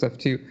post stuff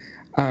too.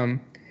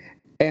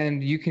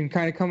 And you can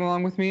kind of come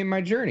along with me in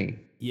my journey.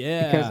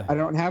 Yeah. Because I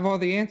don't have all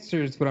the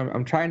answers, but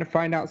I'm trying to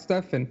find out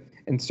stuff, and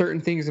certain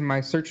things in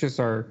my searches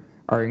are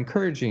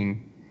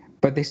encouraging,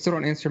 but they still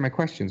don't answer my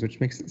questions,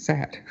 which makes it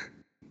sad.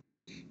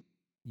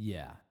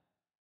 Yeah.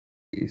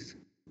 Jeez.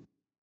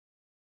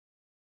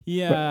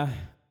 Yeah.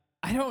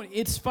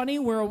 It's funny,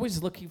 we're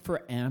always looking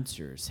for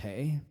answers,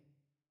 hey?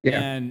 Yeah.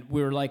 And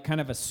we're like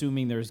kind of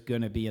assuming there's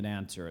going to be an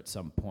answer at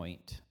some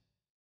point.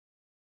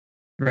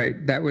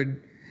 Right. That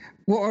would,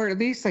 or at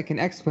least like an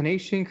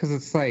explanation, because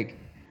it's like,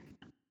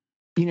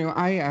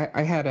 I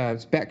had a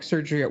back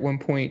surgery at one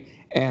point,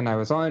 and I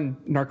was on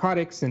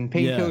narcotics and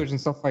painkillers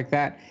and stuff like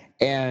that.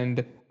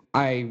 And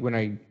when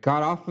I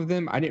got off of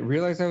them, I didn't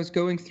realize I was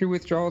going through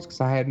withdrawals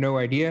because I had no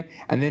idea.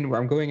 And then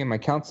I'm going in my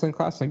counseling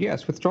class, like,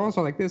 yes, withdrawals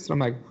are like this. And I'm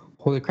like,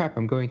 holy crap,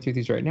 I'm going through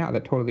these right now.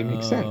 That totally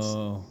makes sense.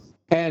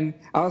 And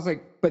I was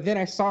like, but then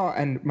I saw,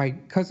 and my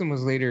cousin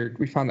was later,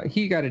 we found out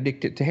he got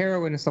addicted to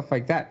heroin and stuff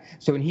like that.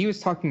 So when he was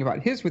talking about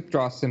his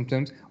withdrawal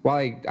symptoms, while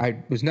I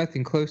was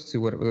nothing close to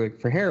what it was like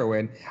for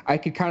heroin, I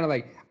could kind of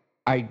like,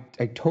 I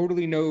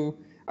totally know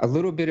a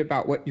little bit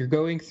about what you're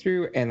going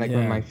through. And like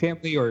when Yeah. my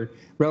family or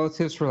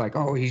relatives were like,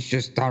 oh, he's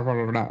just blah, blah,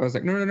 blah, blah. I was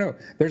like, no.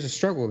 There's a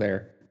struggle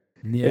there.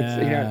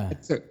 Yeah.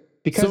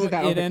 Because So of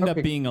that. I was it like, ended up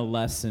okay, being a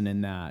lesson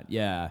in that.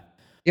 Yeah.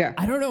 yeah.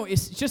 I don't know.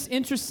 It's just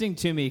interesting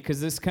to me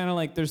because it's kind of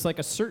like there's like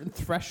a certain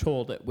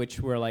threshold at which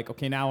we're like,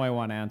 okay, now I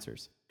want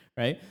answers,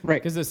 right?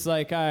 Right. Because it's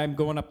like I'm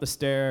going up the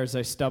stairs,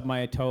 I stub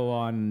my toe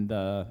on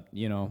the,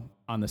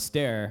 on the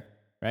stair,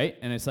 right?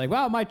 And it's like,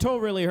 wow, my toe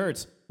really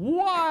hurts.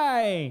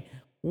 Why?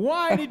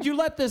 Why did you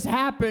let this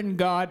happen,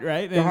 God?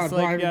 Right? And God, it's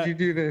like, why would you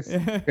do this?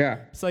 Yeah.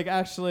 It's like,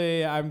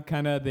 actually, I'm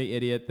kind of the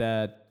idiot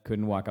that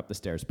couldn't walk up the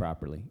stairs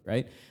properly,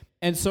 right?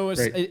 And so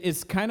Right.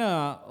 it's kind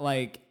of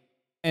like,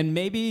 and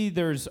maybe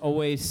there's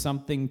always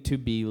something to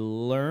be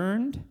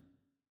learned,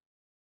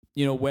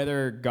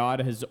 whether God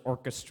has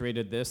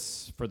orchestrated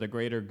this for the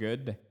greater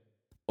good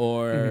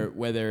or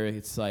whether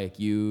it's like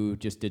you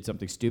just did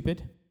something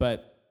stupid.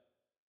 But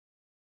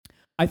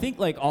I think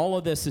like all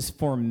of this is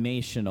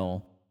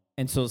formational.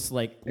 And so it's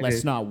like,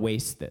 let's not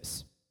waste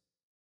this.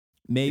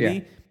 Maybe,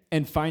 Yeah.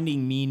 and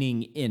finding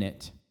meaning in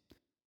it.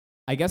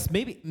 I guess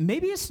maybe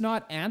it's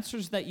not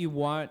answers that you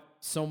want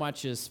so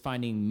much as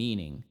finding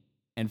meaning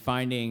and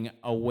finding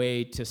a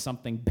way to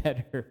something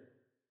better.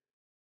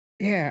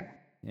 Yeah.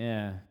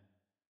 Yeah.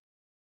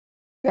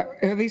 Yeah,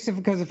 at least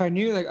because if I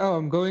knew like, oh,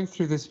 I'm going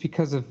through this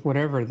because of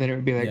whatever, then it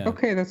would be like, Yeah.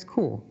 okay, that's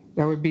cool.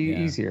 That would be Yeah.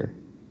 easier.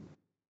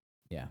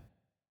 Yeah.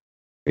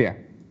 Yeah.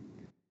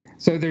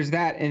 So there's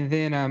that, and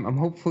then I'm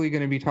hopefully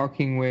going to be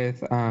talking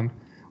with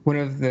one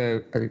of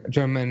the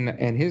gentlemen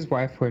and his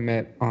wife who I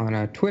met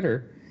on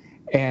Twitter,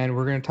 and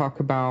we're going to talk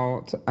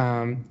about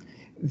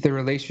the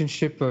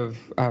relationship of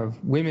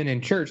women in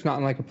church, not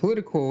in like a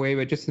political way,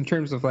 but just in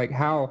terms of like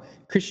how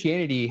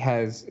Christianity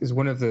is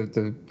one of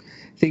the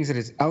things that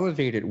has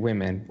elevated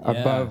women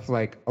above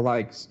like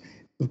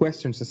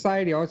Western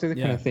society, all these other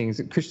kind of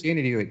things.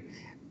 Christianity, like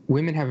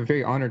women have a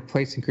very honored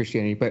place in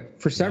Christianity,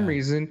 but for some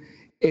reason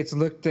it's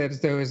looked at as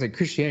though as like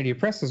Christianity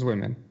oppresses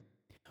women.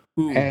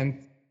 Ooh,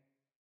 And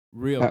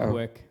real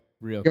quick.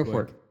 Go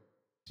for it.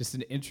 Just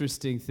an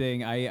interesting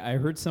thing. I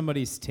heard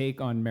somebody's take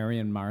on Mary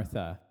and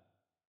Martha.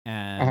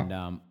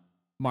 And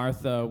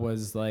Martha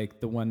was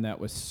like the one that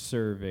was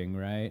serving,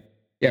 right?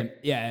 Yep.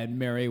 And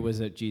Mary was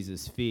at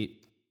Jesus'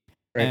 feet.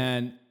 Right.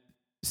 And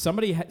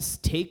somebody's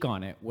take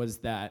on it was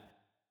that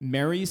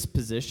Mary's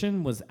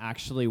position was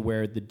actually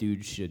where the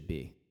dude should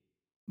be.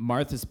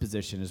 Martha's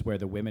position is where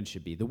the women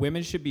should be. The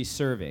women should be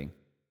serving.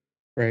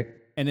 Right.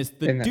 And it's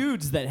the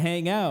dudes that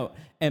hang out.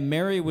 And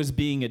Mary was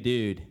being a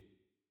dude.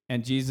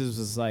 And Jesus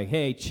was like,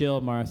 hey, chill,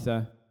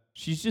 Martha.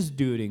 She's just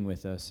duding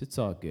with us. It's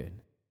all good.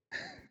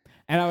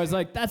 And I was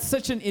like, that's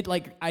such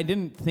I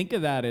didn't think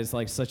of that as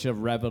like such a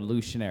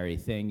revolutionary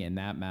thing in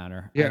that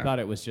manner. Yeah. I thought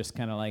it was just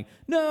kind of like,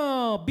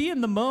 no, be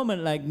in the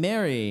moment like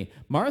Mary.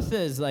 Martha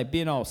is like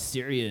being all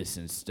serious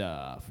and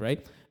stuff,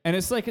 right? And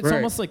it's like, it's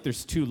almost like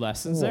there's two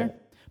lessons there.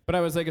 But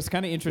I was like, it's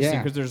kind of interesting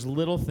because there's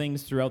little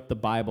things throughout the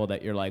Bible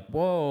that you're like,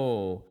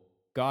 whoa,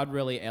 God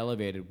really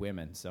elevated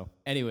women. So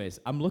anyways,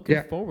 I'm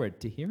looking forward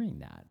to hearing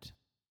that.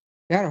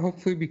 Yeah, it'll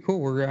hopefully be cool.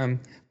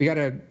 We got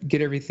to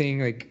get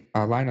everything like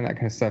aligned on that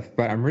kind of stuff.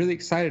 But I'm really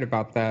excited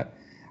about that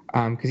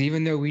because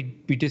even though we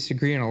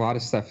disagree on a lot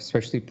of stuff,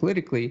 especially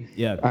politically,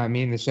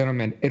 me and this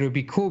gentleman, it'll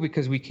be cool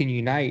because we can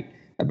unite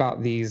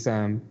about these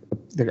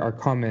our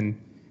common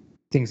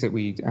things that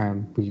we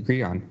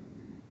agree on.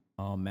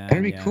 Oh man,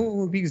 that'd be cool.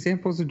 We'll be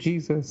examples of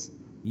Jesus.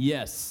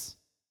 Yes,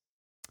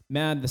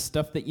 man, the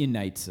stuff that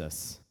unites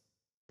us.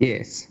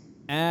 Yes.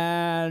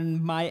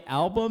 And my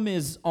album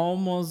is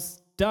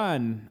almost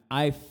done.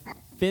 I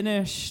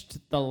finished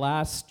the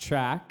last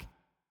track.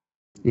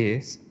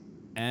 Yes.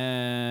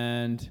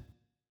 And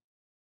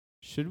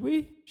should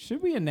we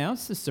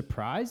announce the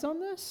surprise on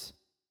this?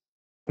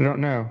 I don't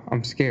know.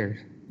 I'm scared.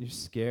 You're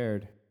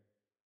scared.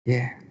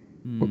 Yeah.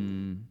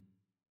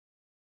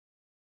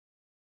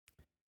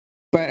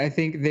 But I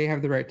think they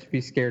have the right to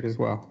be scared as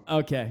well.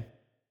 Okay.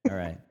 All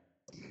right.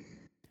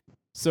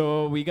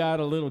 So we got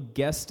a little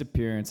guest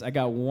appearance. I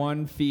got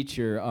one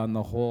feature on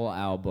the whole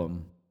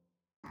album.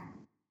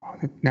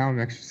 Now I'm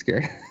extra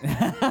scared.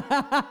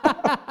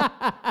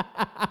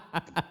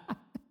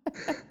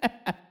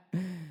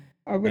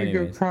 I'm going to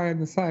go cry on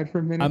the side for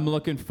a minute. I'm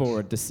looking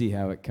forward to see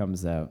how it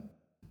comes out.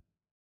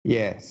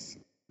 Yes.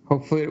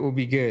 Hopefully it will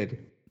be good.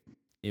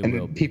 It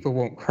will be. People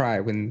won't cry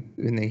when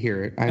they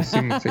hear it. I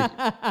assume it's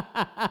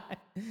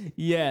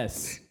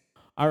Yes.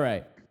 All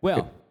right.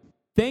 Well,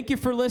 thank you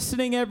for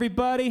listening,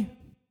 everybody.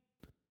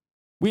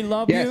 We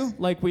love you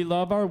like we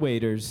love our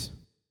waiters.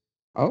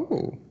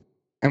 Oh.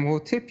 And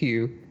we'll tip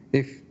you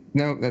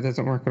no, that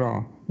doesn't work at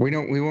all. We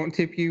won't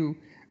tip you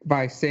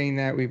by saying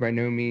that. We by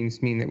no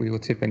means mean that we will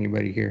tip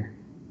anybody here.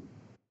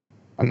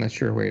 Unless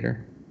you're a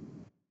waiter.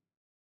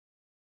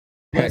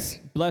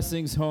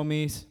 Blessings,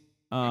 homies.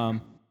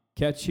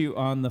 Catch you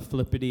on the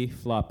flippity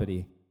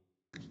floppity.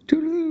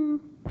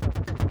 Toodaloo.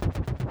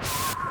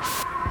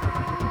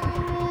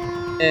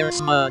 Air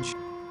Smudge.